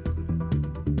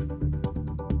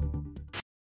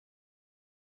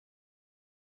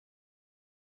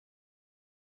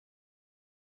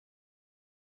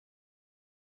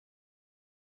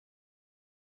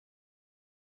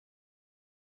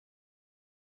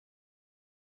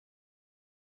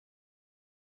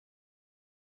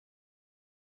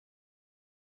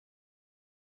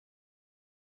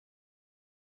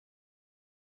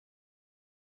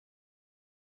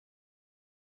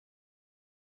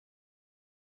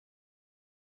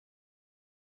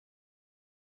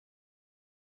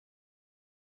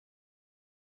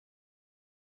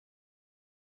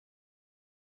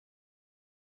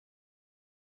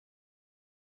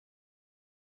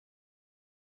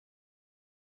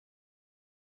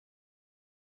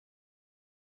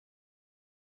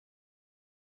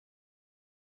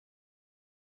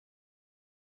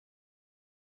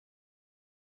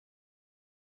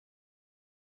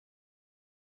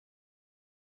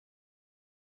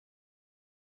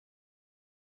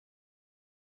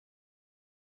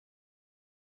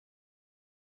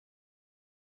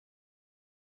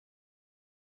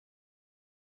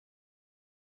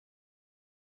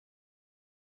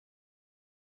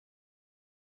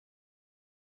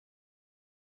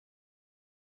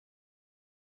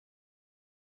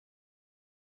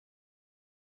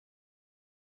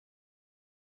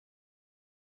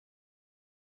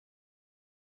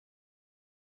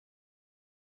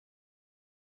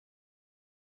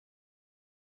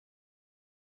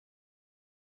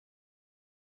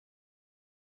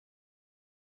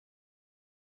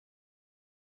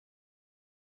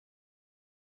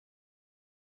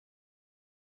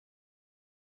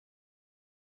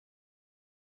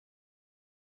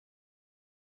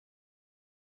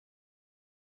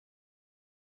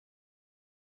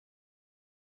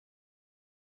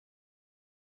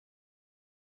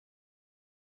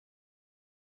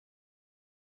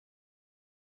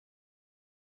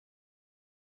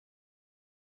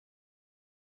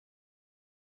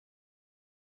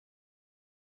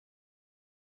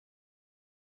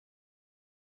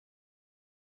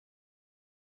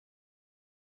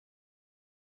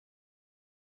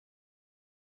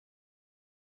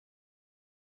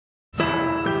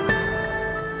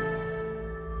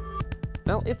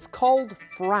 Well, it's called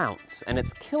frounce, and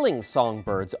it's killing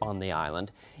songbirds on the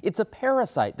island. It's a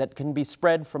parasite that can be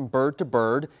spread from bird to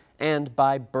bird and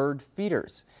by bird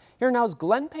feeders. Here now's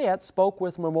Glenn Payette spoke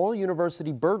with Memorial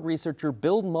University bird researcher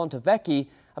Bill Montevecchi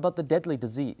about the deadly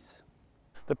disease.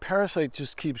 The parasite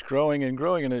just keeps growing and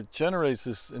growing, and it generates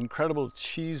this incredible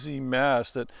cheesy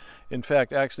mass that in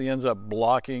fact actually ends up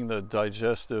blocking the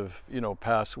digestive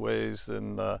pathways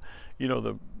and the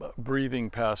breathing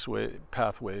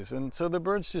pathways, and so the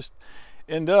birds just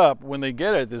end up, when they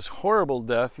get it, this horrible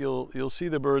death. You'll see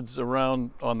the birds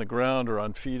around on the ground or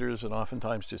on feeders, and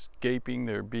oftentimes just gaping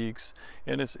their beaks,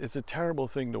 and it's a terrible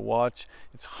thing to watch.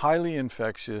 It's highly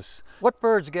infectious. What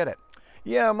birds get it?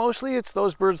 Yeah, mostly it's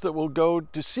those birds that will go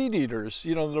to seed eaters,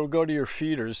 that'll go to your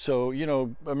feeders. So,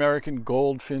 American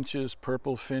goldfinches,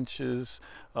 purple finches,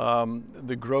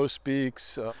 the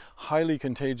grosbeaks, highly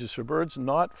contagious for birds,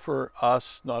 not for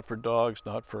us, not for dogs,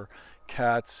 not for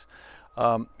cats.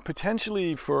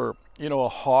 Potentially for, a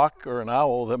hawk or an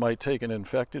owl that might take an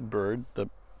infected bird.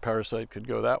 The parasite could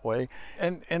go that way.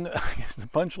 And I guess the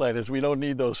punchline is we don't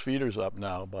need those feeders up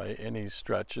now by any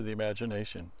stretch of the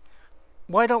imagination.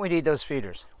 Why don't we need those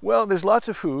feeders? Well, there's lots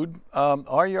of food.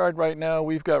 Our yard right now,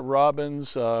 we've got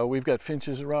robins, we've got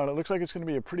finches around. It looks like it's going to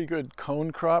be a pretty good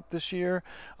cone crop this year.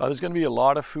 There's going to be a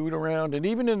lot of food around, and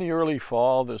even in the early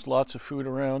fall, there's lots of food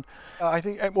around. I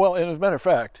think, well, and as a matter of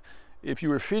fact, if you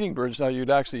were feeding birds now, you'd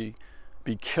actually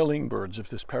be killing birds if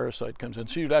this parasite comes in.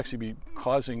 So you'd actually be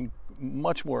causing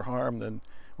much more harm than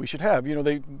we should have.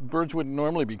 Birds wouldn't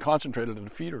normally be concentrated in a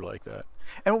feeder like that.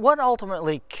 And what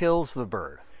ultimately kills the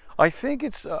bird? I think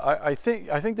it's. I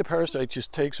think the parasite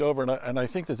just takes over, and I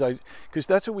think that because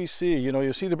that's what we see.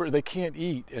 You see the bird; they can't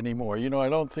eat anymore. I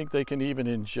don't think they can even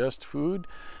ingest food.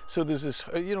 So there's this,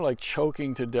 like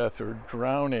choking to death or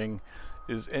drowning,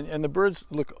 and the birds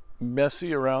look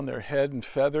messy around their head and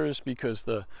feathers because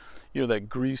that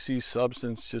greasy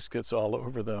substance just gets all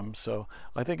over them. So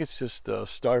I think it's just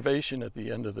starvation at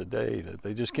the end of the day, that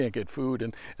they just can't get food,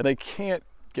 and they can't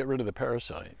get rid of the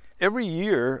parasite. Every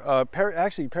year,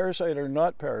 actually parasite or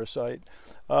not parasite,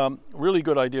 really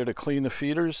good idea to clean the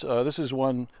feeders. This is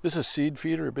a seed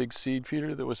feeder, a big seed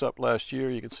feeder that was up last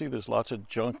year. You can see there's lots of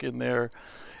junk in there.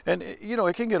 And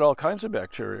it can get all kinds of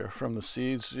bacteria from the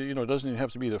seeds. It doesn't even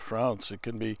have to be the frounce. It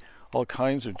can be all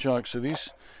kinds of junk. So these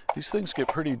things get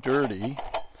pretty dirty.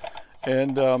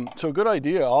 And so a good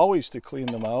idea always to clean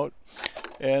them out.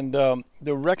 And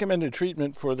the recommended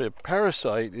treatment for the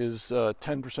parasite is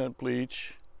 10%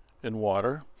 bleach in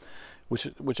water,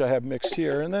 which I have mixed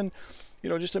here. And then,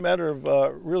 just a matter of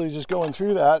really just going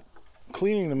through that,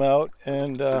 cleaning them out,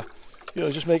 and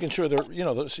just making sure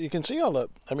they're, so you can see all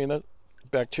the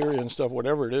bacteria and stuff,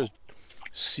 whatever it is,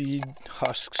 seed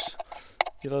husks,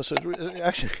 so it's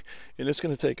actually, and it's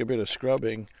going to take a bit of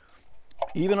scrubbing,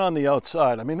 even on the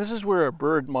outside. This is where a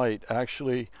bird might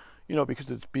actually,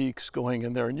 because its beak's going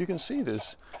in there, and you can see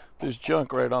there's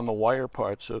junk right on the wire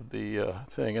parts of the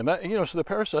thing, and that, so the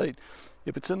parasite,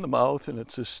 if it's in the mouth and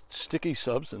it's this sticky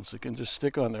substance, it can just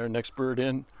stick on there. Next bird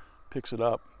in picks it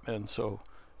up, and so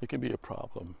it can be a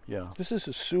problem. Yeah, this is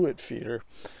a suet feeder.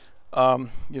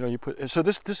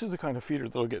 This is the kind of feeder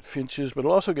that'll get finches, but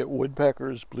it'll also get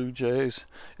woodpeckers, blue jays,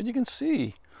 and you can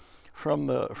see from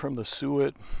the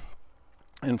suet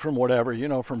and from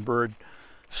whatever, from bird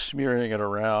smearing it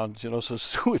around, so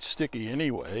suet's sticky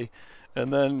anyway.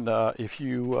 And then if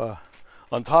you,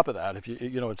 on top of that, if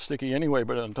it's sticky anyway,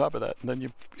 but on top of that, and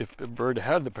then if a bird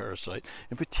had the parasite,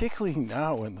 and particularly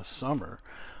now in the summer,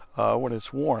 when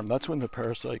it's warm, that's when the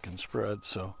parasite can spread.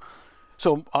 So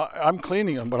I'm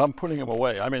cleaning them, but I'm putting them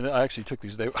away. I actually took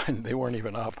these, they weren't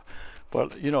even up,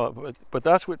 but but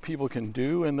that's what people can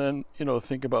do, and then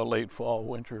think about late fall,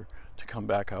 winter to come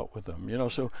back out with them.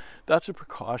 So that's a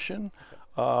precaution,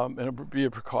 and it would be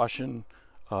a precaution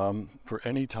for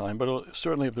any time, but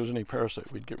certainly if there's any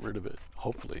parasite, we'd get rid of it,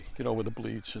 hopefully, with the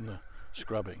bleach and the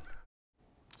scrubbing.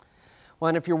 Well,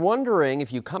 and if you're wondering,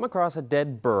 if you come across a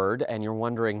dead bird and you're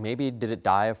wondering, maybe did it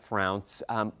die of frounce,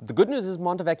 the good news is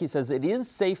Montevecchi says it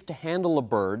is safe to handle a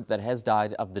bird that has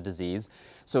died of the disease.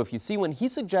 So if you see one, he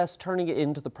suggests turning it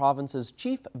into the province's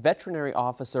chief veterinary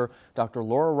officer, Dr.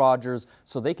 Laura Rogers,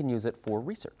 so they can use it for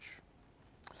research.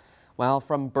 Well,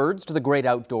 from birds to the great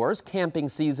outdoors, camping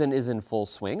season is in full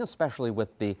swing, especially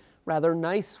with the rather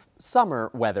nice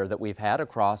summer weather that we've had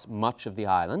across much of the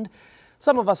island.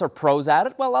 Some of us are pros at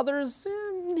it, while others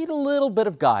need a little bit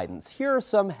of guidance. Here are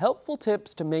some helpful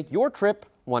tips to make your trip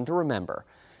one to remember.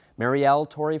 Marielle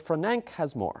Torrey-Franenc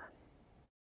has more.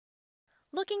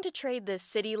 Looking to trade this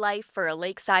city life for a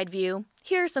lakeside view?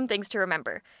 Here are some things to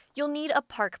remember. You'll need a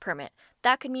park permit.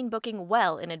 That could mean booking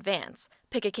well in advance.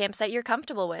 Pick a campsite you're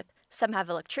comfortable with. Some have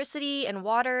electricity and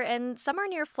water, and some are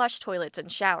near flush toilets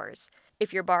and showers.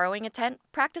 If you're borrowing a tent,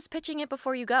 practice pitching it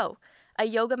before you go. A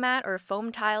yoga mat or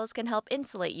foam tiles can help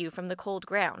insulate you from the cold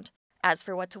ground. As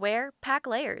for what to wear, pack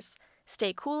layers.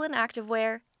 Stay cool in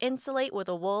activewear, insulate with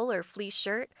a wool or fleece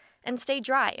shirt, and stay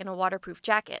dry in a waterproof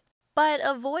jacket. But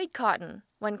avoid cotton.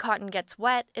 When cotton gets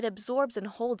wet, it absorbs and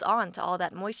holds on to all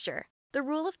that moisture. The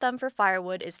rule of thumb for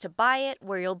firewood is to buy it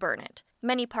where you'll burn it.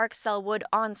 Many parks sell wood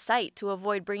on site to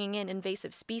avoid bringing in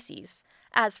invasive species.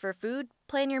 As for food,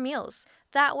 plan your meals.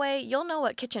 That way, you'll know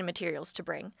what kitchen materials to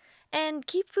bring. And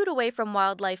keep food away from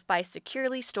wildlife by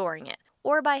securely storing it,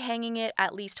 or by hanging it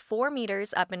at least 4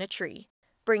 meters up in a tree.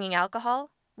 Bringing alcohol?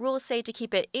 Rules say to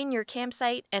keep it in your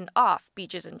campsite and off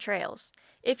beaches and trails.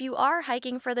 If you are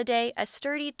hiking for the day, a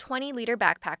sturdy 20-liter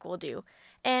backpack will do.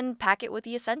 And pack it with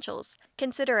the essentials.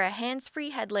 Consider a hands-free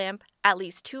headlamp, at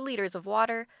least 2 liters of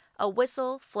water, a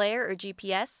whistle, flare, or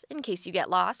GPS in case you get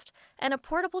lost, and a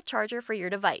portable charger for your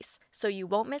device, so you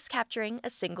won't miss capturing a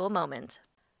single moment.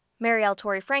 Marielle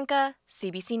Torrefranca,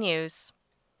 CBC News.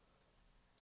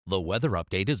 The weather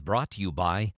update is brought to you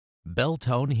by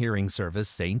Belltone Hearing Service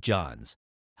St. John's,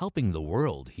 helping the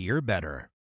world hear better.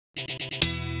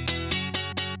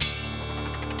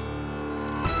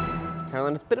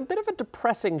 Carolyn, it's been a bit of a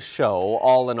depressing show,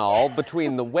 all in all,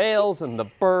 between the whales and the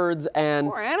birds and...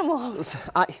 Poor animals.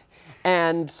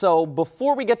 And so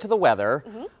before we get to the weather,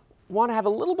 want to have a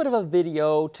little bit of a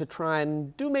video to try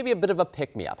and do maybe a bit of a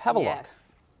pick-me-up. Have a look.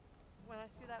 When I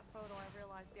see that photo, I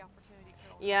realize the opportunity.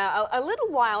 Yeah, a little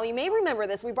while, you may remember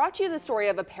this, we brought you the story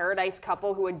of a Paradise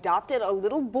couple who adopted a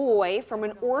little boy from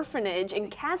an orphanage in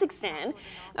Kazakhstan.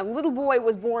 Now, the little boy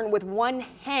was born with one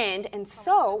hand, and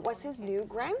so was his new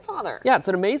grandfather. Yeah, it's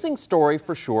an amazing story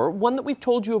for sure, one that we've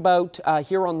told you about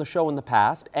here on the show in the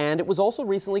past, and it was also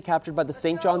recently captured by the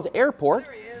St. John's Airport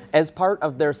as part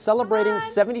of their Celebrating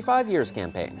 75 Years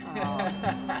campaign.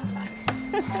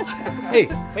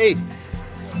 Hey.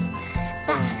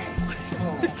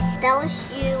 That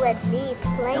was you and me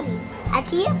playing at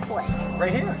the airport.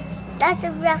 Right here. That's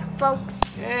a wrap, folks.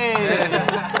 Hey!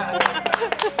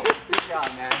 Good job,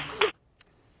 man.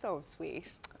 So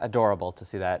sweet. Adorable to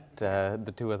see that,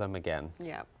 the two of them again.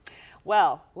 Yeah.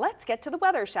 Well, let's get to the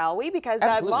weather, shall we? Because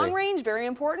long range, very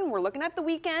important. We're looking at the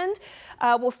weekend.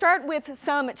 We'll start with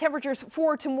some temperatures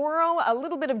for tomorrow. A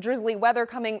little bit of drizzly weather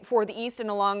coming for the east and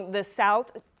along the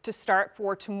south to start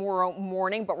for tomorrow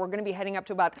morning, but we're going to be heading up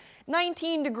to about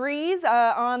 19 degrees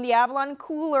on the Avalon,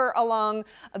 cooler along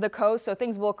the coast, so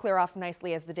things will clear off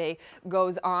nicely as the day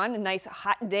goes on. A nice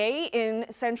hot day in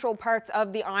central parts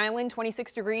of the island,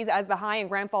 26 degrees as the high in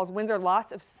Grand Falls, Windsor.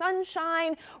 Lots of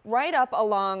sunshine right up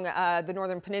along the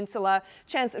northern peninsula.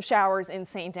 Chance of showers in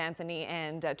St. Anthony,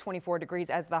 and 24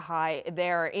 degrees as the high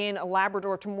there. In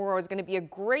Labrador, tomorrow is going to be a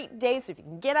great day, so if you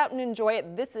can get out and enjoy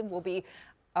it, this will be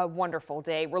a wonderful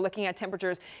day. We're looking at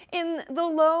temperatures in the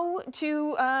low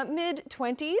to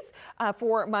mid-20s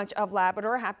for much of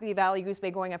Labrador. Happy Valley, Goose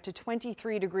Bay going up to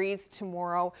 23 degrees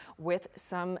tomorrow with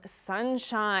some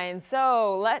sunshine.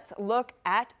 So let's look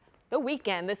at the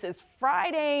weekend. This is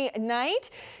Friday night.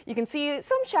 You can see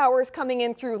some showers coming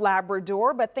in through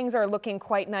Labrador, but things are looking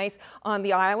quite nice on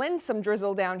the island. Some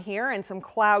drizzle down here and some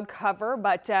cloud cover,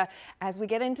 but as we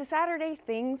get into Saturday,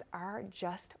 things are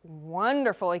just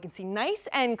wonderful. You can see nice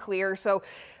and clear, so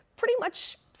pretty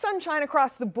much sunshine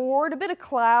across the board, a bit of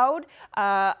cloud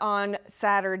on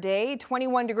Saturday.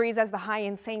 21 degrees as the high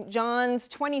in St. John's,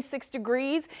 26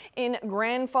 degrees in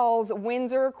Grand Falls,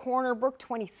 Windsor, Corner Brook,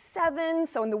 27.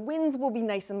 So the winds will be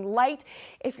nice and light.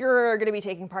 If you're going to be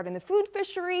taking part in the food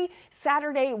fishery,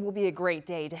 Saturday will be a great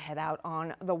day to head out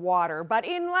on the water. But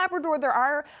in Labrador, there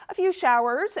are a few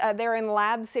showers. They're in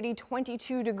Lab City,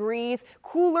 22 degrees,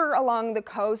 cooler along the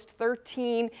coast,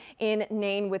 13 in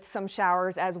Nain with some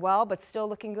showers as well, but still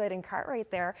looking good in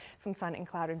Cartwright there. Some sun and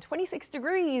cloud and 26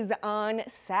 degrees on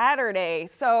Saturday.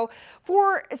 So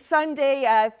for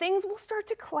Sunday, things will start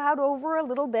to cloud over a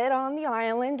little bit on the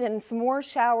island and some more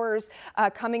showers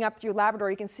coming up through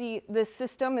Labrador. You can see this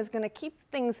system is going to keep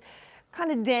things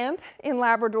kind of damp in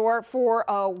Labrador for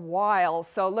a while.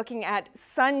 So looking at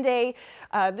Sunday,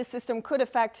 this system could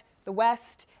affect the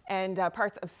west and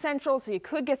parts of central, so you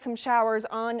could get some showers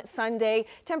on Sunday.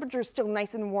 Temperatures still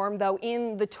nice and warm though,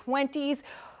 in the 20s.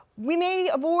 We may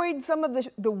avoid some of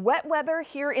the wet weather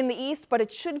here in the east, but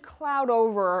it should cloud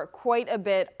over quite a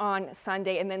bit on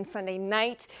Sunday, and then Sunday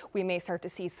night we may start to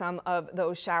see some of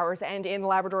those showers. And in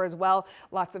Labrador as well,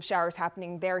 lots of showers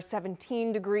happening there.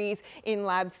 17 degrees in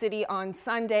Lab City on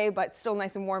Sunday, but still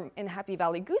nice and warm in Happy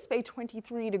Valley Goose Bay,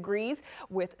 23 degrees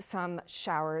with some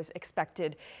showers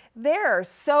expected there.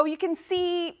 So you can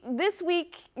see this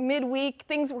week, midweek,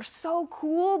 things were so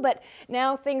cool, but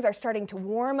now things are starting to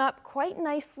warm up quite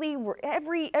nicely.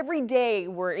 Every day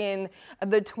we're in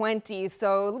the 20s,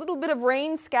 so a little bit of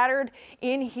rain scattered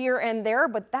in here and there,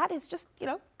 but that is just, you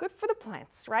know, good for the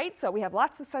plants, right? So we have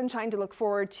lots of sunshine to look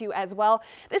forward to as well.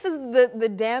 This is the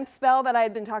damp spell that I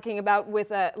had been talking about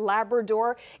with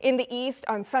Labrador in the east.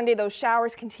 On Sunday, those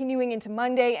showers continuing into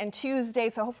Monday and Tuesday,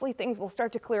 so hopefully things will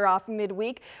start to clear off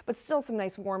midweek, but still some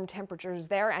nice warm temperatures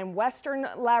there. And western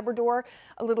Labrador,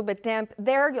 a little bit damp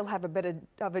there. You'll have a bit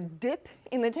of a dip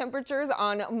in the temperatures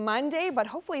on Monday, but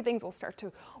hopefully things will start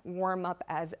to warm up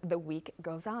as the week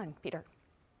goes on. Peter.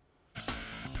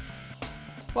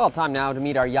 Well, time now to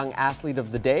meet our young athlete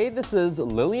of the day. This is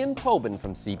Lillian Tobin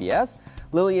from CBS.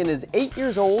 Lillian is 8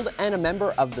 years old and a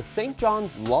member of the St.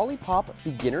 John's Lollipop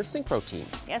Beginner Synchro team.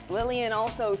 Yes, Lillian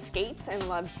also skates and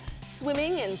loves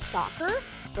swimming and soccer.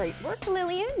 Great work,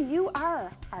 Lillian. You are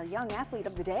our young athlete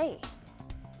of the day.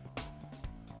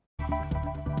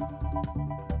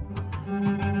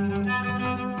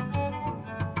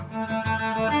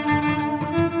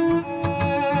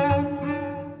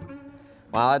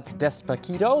 Well, it's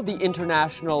Despacito, the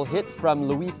international hit from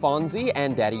Louis Fonsi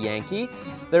and Daddy Yankee.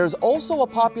 There's also a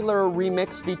popular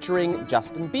remix featuring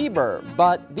Justin Bieber,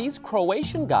 but these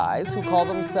Croatian guys who call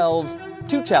themselves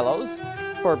Two Cellos,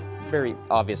 for very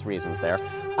obvious reasons there,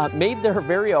 made their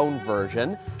very own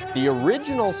version. The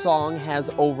original song has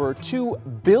over 2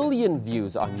 billion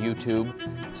views on YouTube,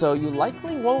 so you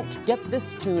likely won't get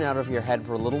this tune out of your head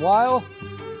for a little while.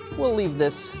 We'll leave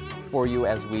this for you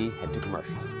as we head to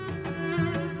commercial.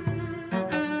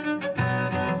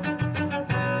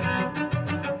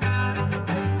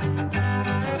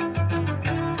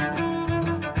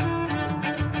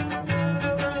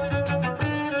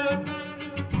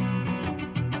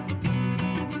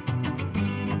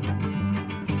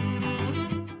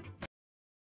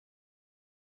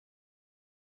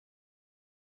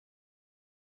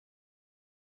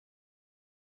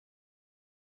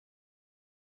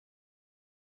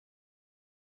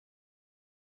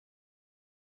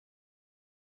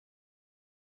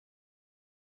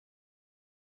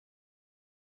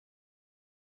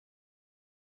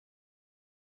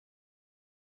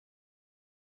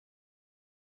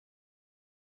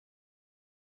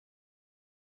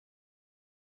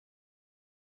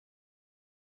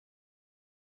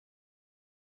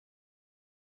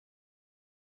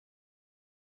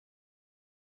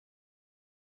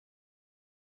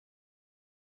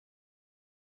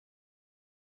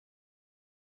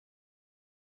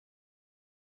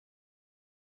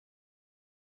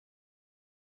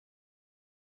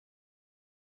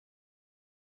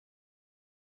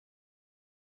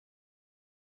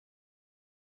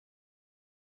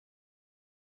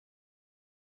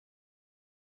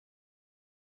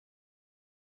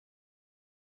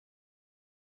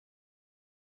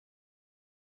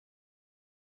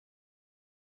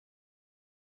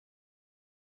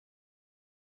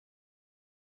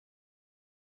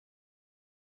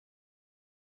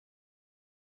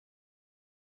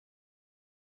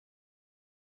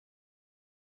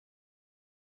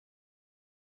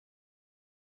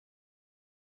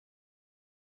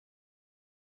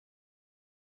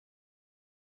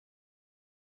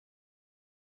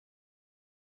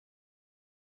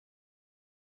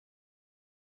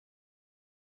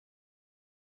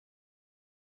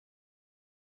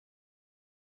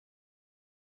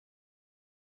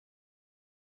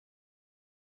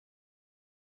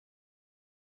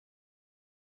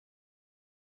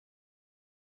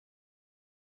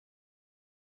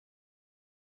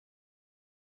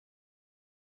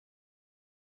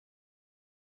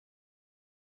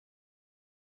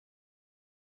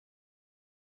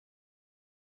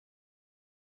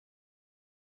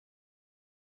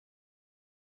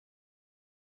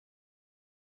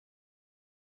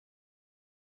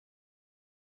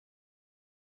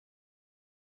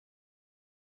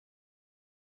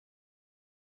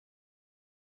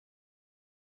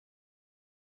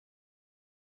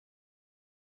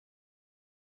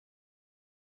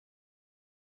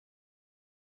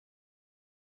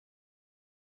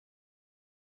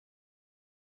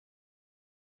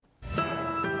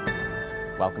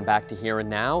 Welcome back to Here and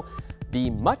Now.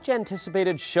 The much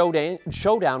anticipated showdown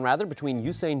between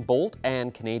Usain Bolt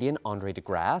and Canadian Andre de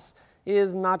Grasse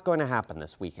is not going to happen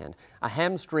this weekend. A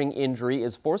hamstring injury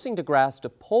is forcing DeGrasse to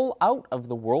pull out of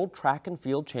the World Track and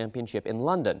Field Championship in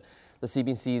London. The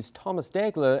CBC's Thomas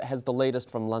Daigle has the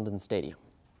latest from London Stadium.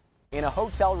 In a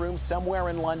hotel room somewhere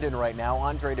in London right now,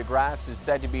 Andre DeGrasse is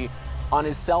said to be on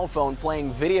his cell phone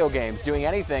playing video games, doing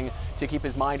anything to keep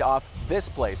his mind off this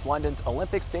place, London's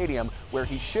Olympic Stadium, where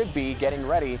he should be getting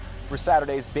ready for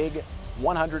Saturday's big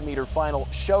 100-meter final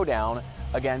showdown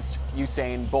against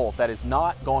Usain Bolt. That is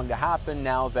not going to happen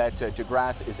now that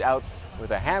DeGrasse is out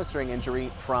with a hamstring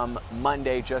injury from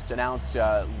Monday, just announced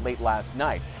late last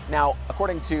night. Now,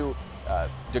 according to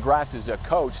DeGrasse's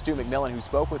coach, Stu McMillan, who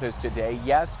spoke with us today,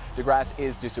 yes, DeGrasse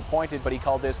is disappointed, but he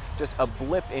called this just a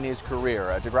blip in his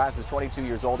career. DeGrasse is 22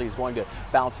 years old. He's going to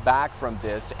bounce back from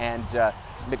this, and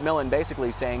McMillan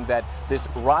basically saying that this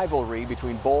rivalry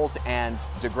between Bolt and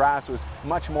DeGrasse was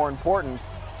much more important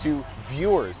to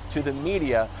viewers, to the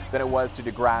media, than it was to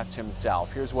DeGrasse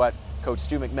himself. Here's what Coach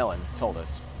Stu McMillan told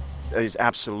us. There's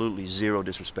absolutely zero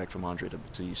disrespect from Andre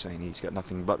to Usain. He's got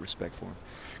nothing but respect for him.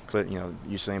 You know,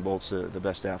 Usain Bolt's the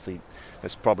best athlete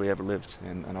that's probably ever lived,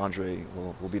 and Andre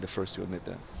will be the first to admit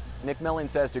that. McMillan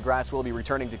says DeGrasse will be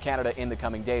returning to Canada in the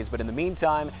coming days, but in the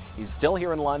meantime, he's still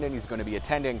here in London. He's going to be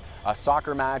attending a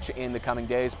soccer match in the coming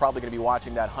days, probably going to be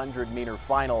watching that 100-meter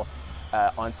final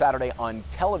on Saturday on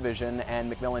television, and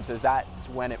McMillan says that's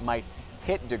when it might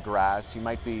hit DeGrasse. He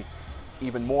might be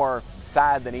even more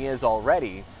sad than he is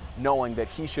already, knowing that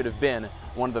he should have been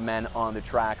one of the men on the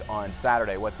track on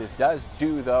Saturday. What this does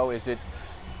do, though, is it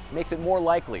makes it more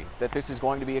likely that this is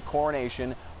going to be a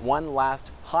coronation, one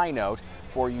last high note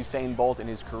for Usain Bolt in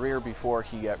his career before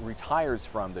he retires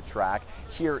from the track,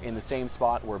 here in the same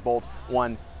spot where Bolt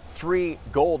won 3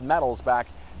 gold medals back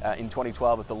in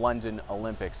 2012 at the London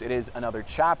Olympics. It is another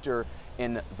chapter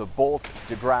in the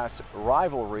Bolt-DeGrasse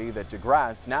rivalry that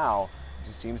DeGrasse now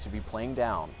just seems to be playing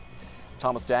down.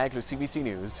 Thomas Daigle, CBC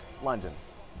News, London.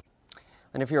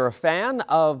 And if you're a fan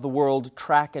of the World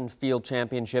Track and Field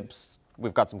Championships,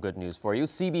 we've got some good news for you.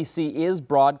 CBC is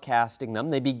broadcasting them.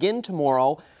 They begin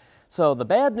tomorrow. So the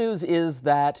bad news is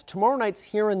that tomorrow night's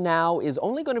Here and Now is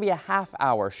only going to be a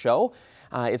half-hour show.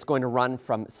 It's going to run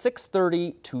from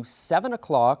 6:30 to 7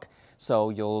 o'clock. So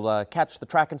you'll catch the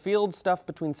track and field stuff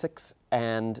between 6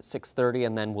 and 6:30,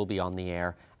 and then we'll be on the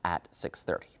air at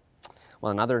 6:30.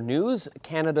 Well, in other news,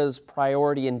 Canada's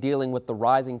priority in dealing with the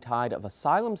rising tide of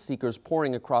asylum seekers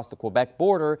pouring across the Quebec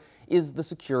border is the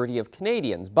security of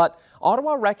Canadians. But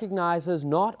Ottawa recognizes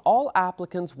not all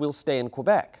applicants will stay in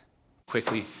Quebec.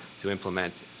 Quickly to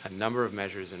implement a number of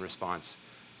measures in response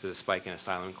to the spike in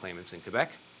asylum claimants in Quebec.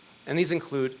 And these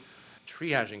include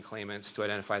triaging claimants to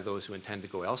identify those who intend to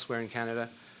go elsewhere in Canada.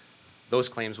 Those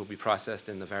claims will be processed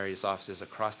in the various offices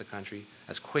across the country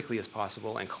as quickly as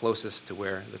possible and closest to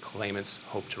where the claimants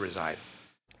hope to reside.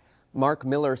 Mark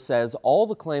Miller says all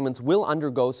the claimants will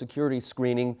undergo security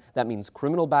screening. That means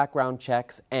criminal background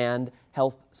checks and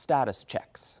health status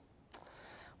checks.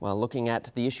 Well, looking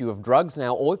at the issue of drugs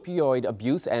now, opioid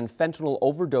abuse and fentanyl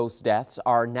overdose deaths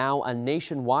are now a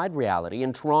nationwide reality.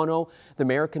 In Toronto, the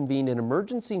mayor convened an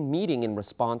emergency meeting in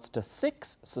response to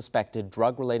 6 suspected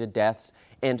drug-related deaths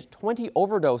and 20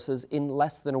 overdoses in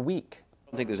less than a week.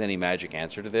 I don't think there's any magic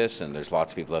answer to this, and there's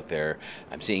lots of people out there.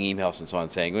 I'm seeing emails and so on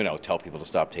saying, you know, tell people to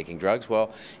stop taking drugs.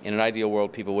 Well, in an ideal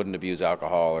world, people wouldn't abuse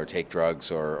alcohol or take drugs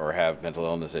or have mental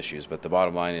illness issues. But the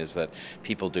bottom line is that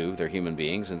people do. They're human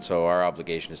beings, and so our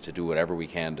obligation is to do whatever we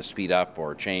can to speed up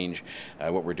or change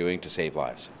what we're doing to save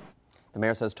lives. The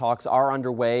mayor says talks are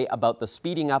underway about the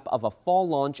speeding up of a fall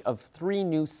launch of 3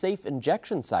 new safe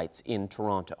injection sites in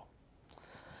Toronto.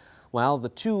 Well, the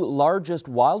 2 largest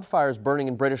wildfires burning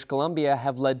in British Columbia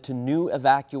have led to new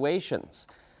evacuations.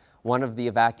 One of the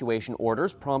evacuation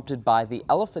orders, prompted by the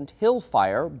Elephant Hill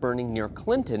fire burning near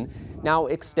Clinton, now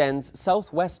extends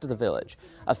southwest of the village.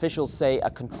 Officials say a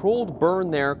controlled burn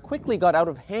there quickly got out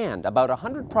of hand. About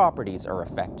 100 properties are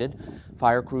affected.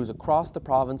 Fire crews across the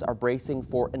province are bracing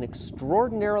for an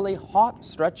extraordinarily hot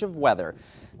stretch of weather,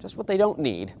 just what they don't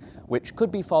need, which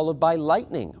could be followed by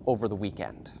lightning over the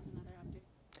weekend.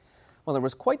 Well, there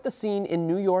was quite the scene in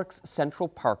New York's Central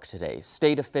Park today.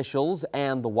 State officials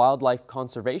and the Wildlife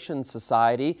Conservation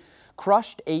Society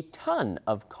crushed a ton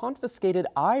of confiscated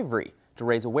ivory to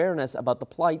raise awareness about the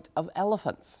plight of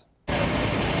elephants.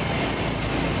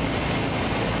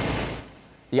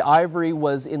 The ivory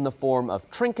was in the form of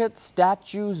trinkets,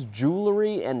 statues,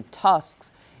 jewelry, and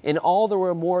tusks. In all, there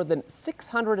were more than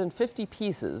 650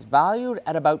 pieces, valued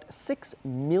at about $6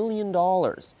 million.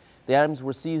 The items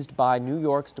were seized by New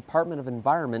York's Department of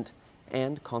Environment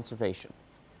and Conservation.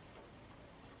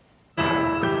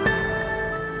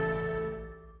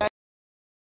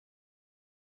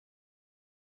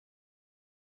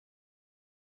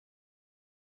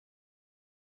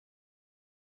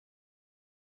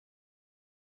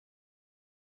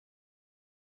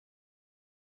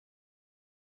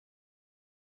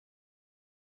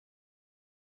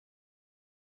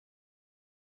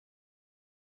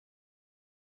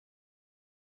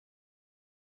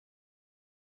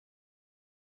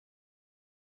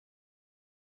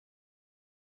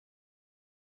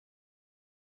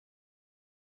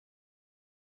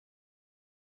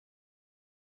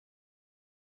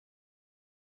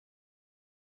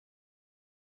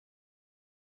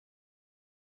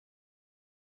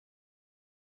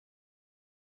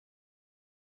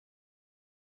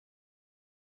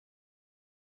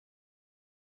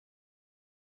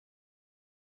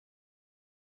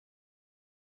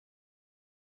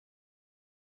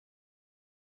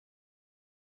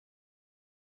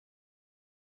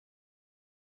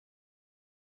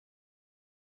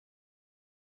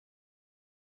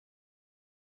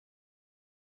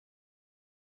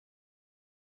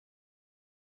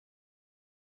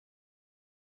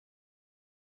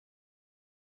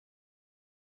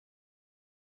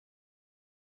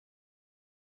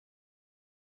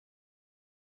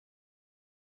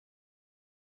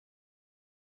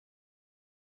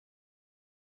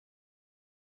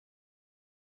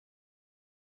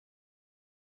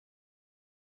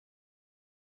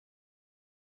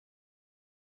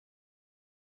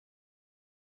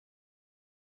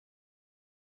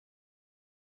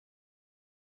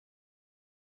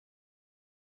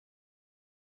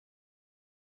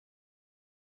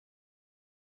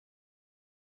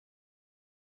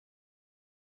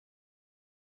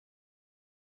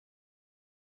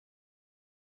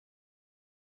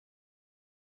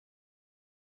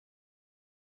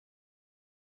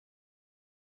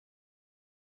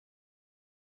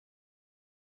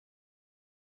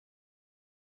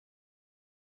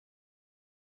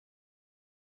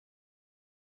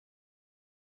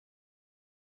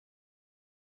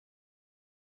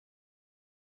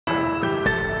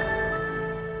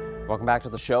 Welcome back to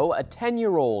the show. A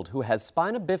 10-year-old who has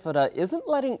spina bifida isn't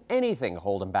letting anything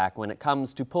hold him back when it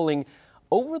comes to pulling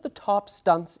over-the-top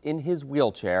stunts in his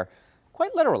wheelchair,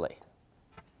 quite literally.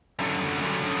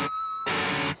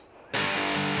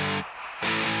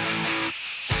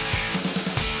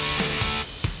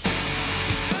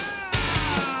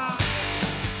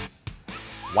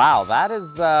 Wow, that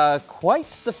is quite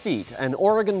the feat. An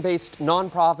Oregon-based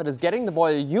nonprofit is getting the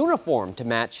boy a uniform to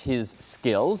match his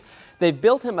skills. They've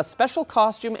built him a special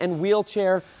costume and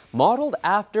wheelchair modeled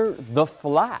after The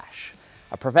Flash.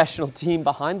 A professional team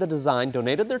behind the design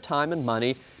donated their time and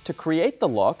money to create the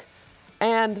look.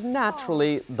 And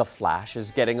naturally, The Flash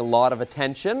is getting a lot of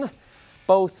attention,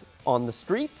 both on the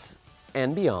streets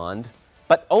and beyond,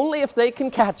 but only if they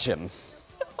can catch him.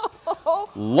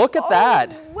 Look at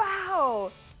that.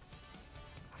 Wow.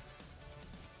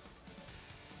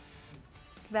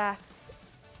 That's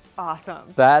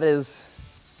awesome. That is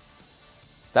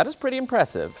pretty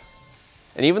impressive.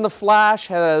 And even the Flash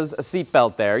has a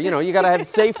seatbelt there. You know, you gotta have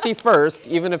safety first,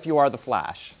 even if you are the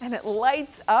Flash. And it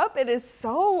lights up. It is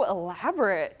so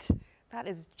elaborate. That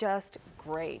is just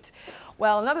great.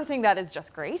 Well, another thing that is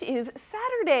just great is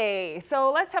Saturday.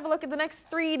 So let's have a look at the next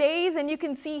 3 days, and you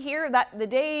can see here that the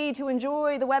day to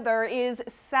enjoy the weather is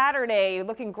Saturday.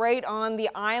 Looking great on the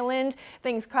island.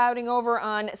 Things clouding over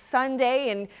on Sunday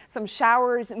and some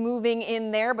showers moving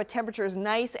in there, but temperatures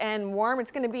nice and warm.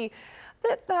 It's going to be a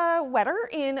bit wetter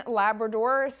in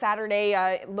Labrador.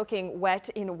 Saturday looking wet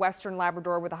in western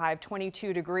Labrador with a high of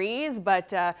 22 degrees,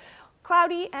 but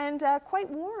cloudy and quite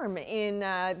warm in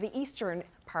the eastern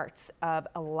parts of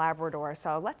Labrador.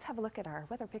 So let's have a look at our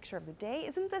weather picture of the day.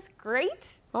 Isn't this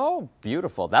great? Oh,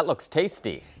 beautiful. That looks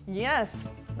tasty. Yes.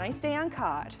 Nice day on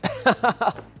cod.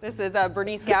 This is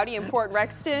Bernice Gowdy in Port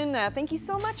Rexton. Thank you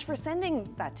so much for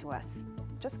sending that to us.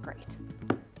 Just great.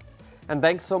 And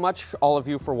thanks so much, all of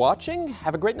you, for watching.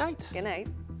 Have a great night. Good night.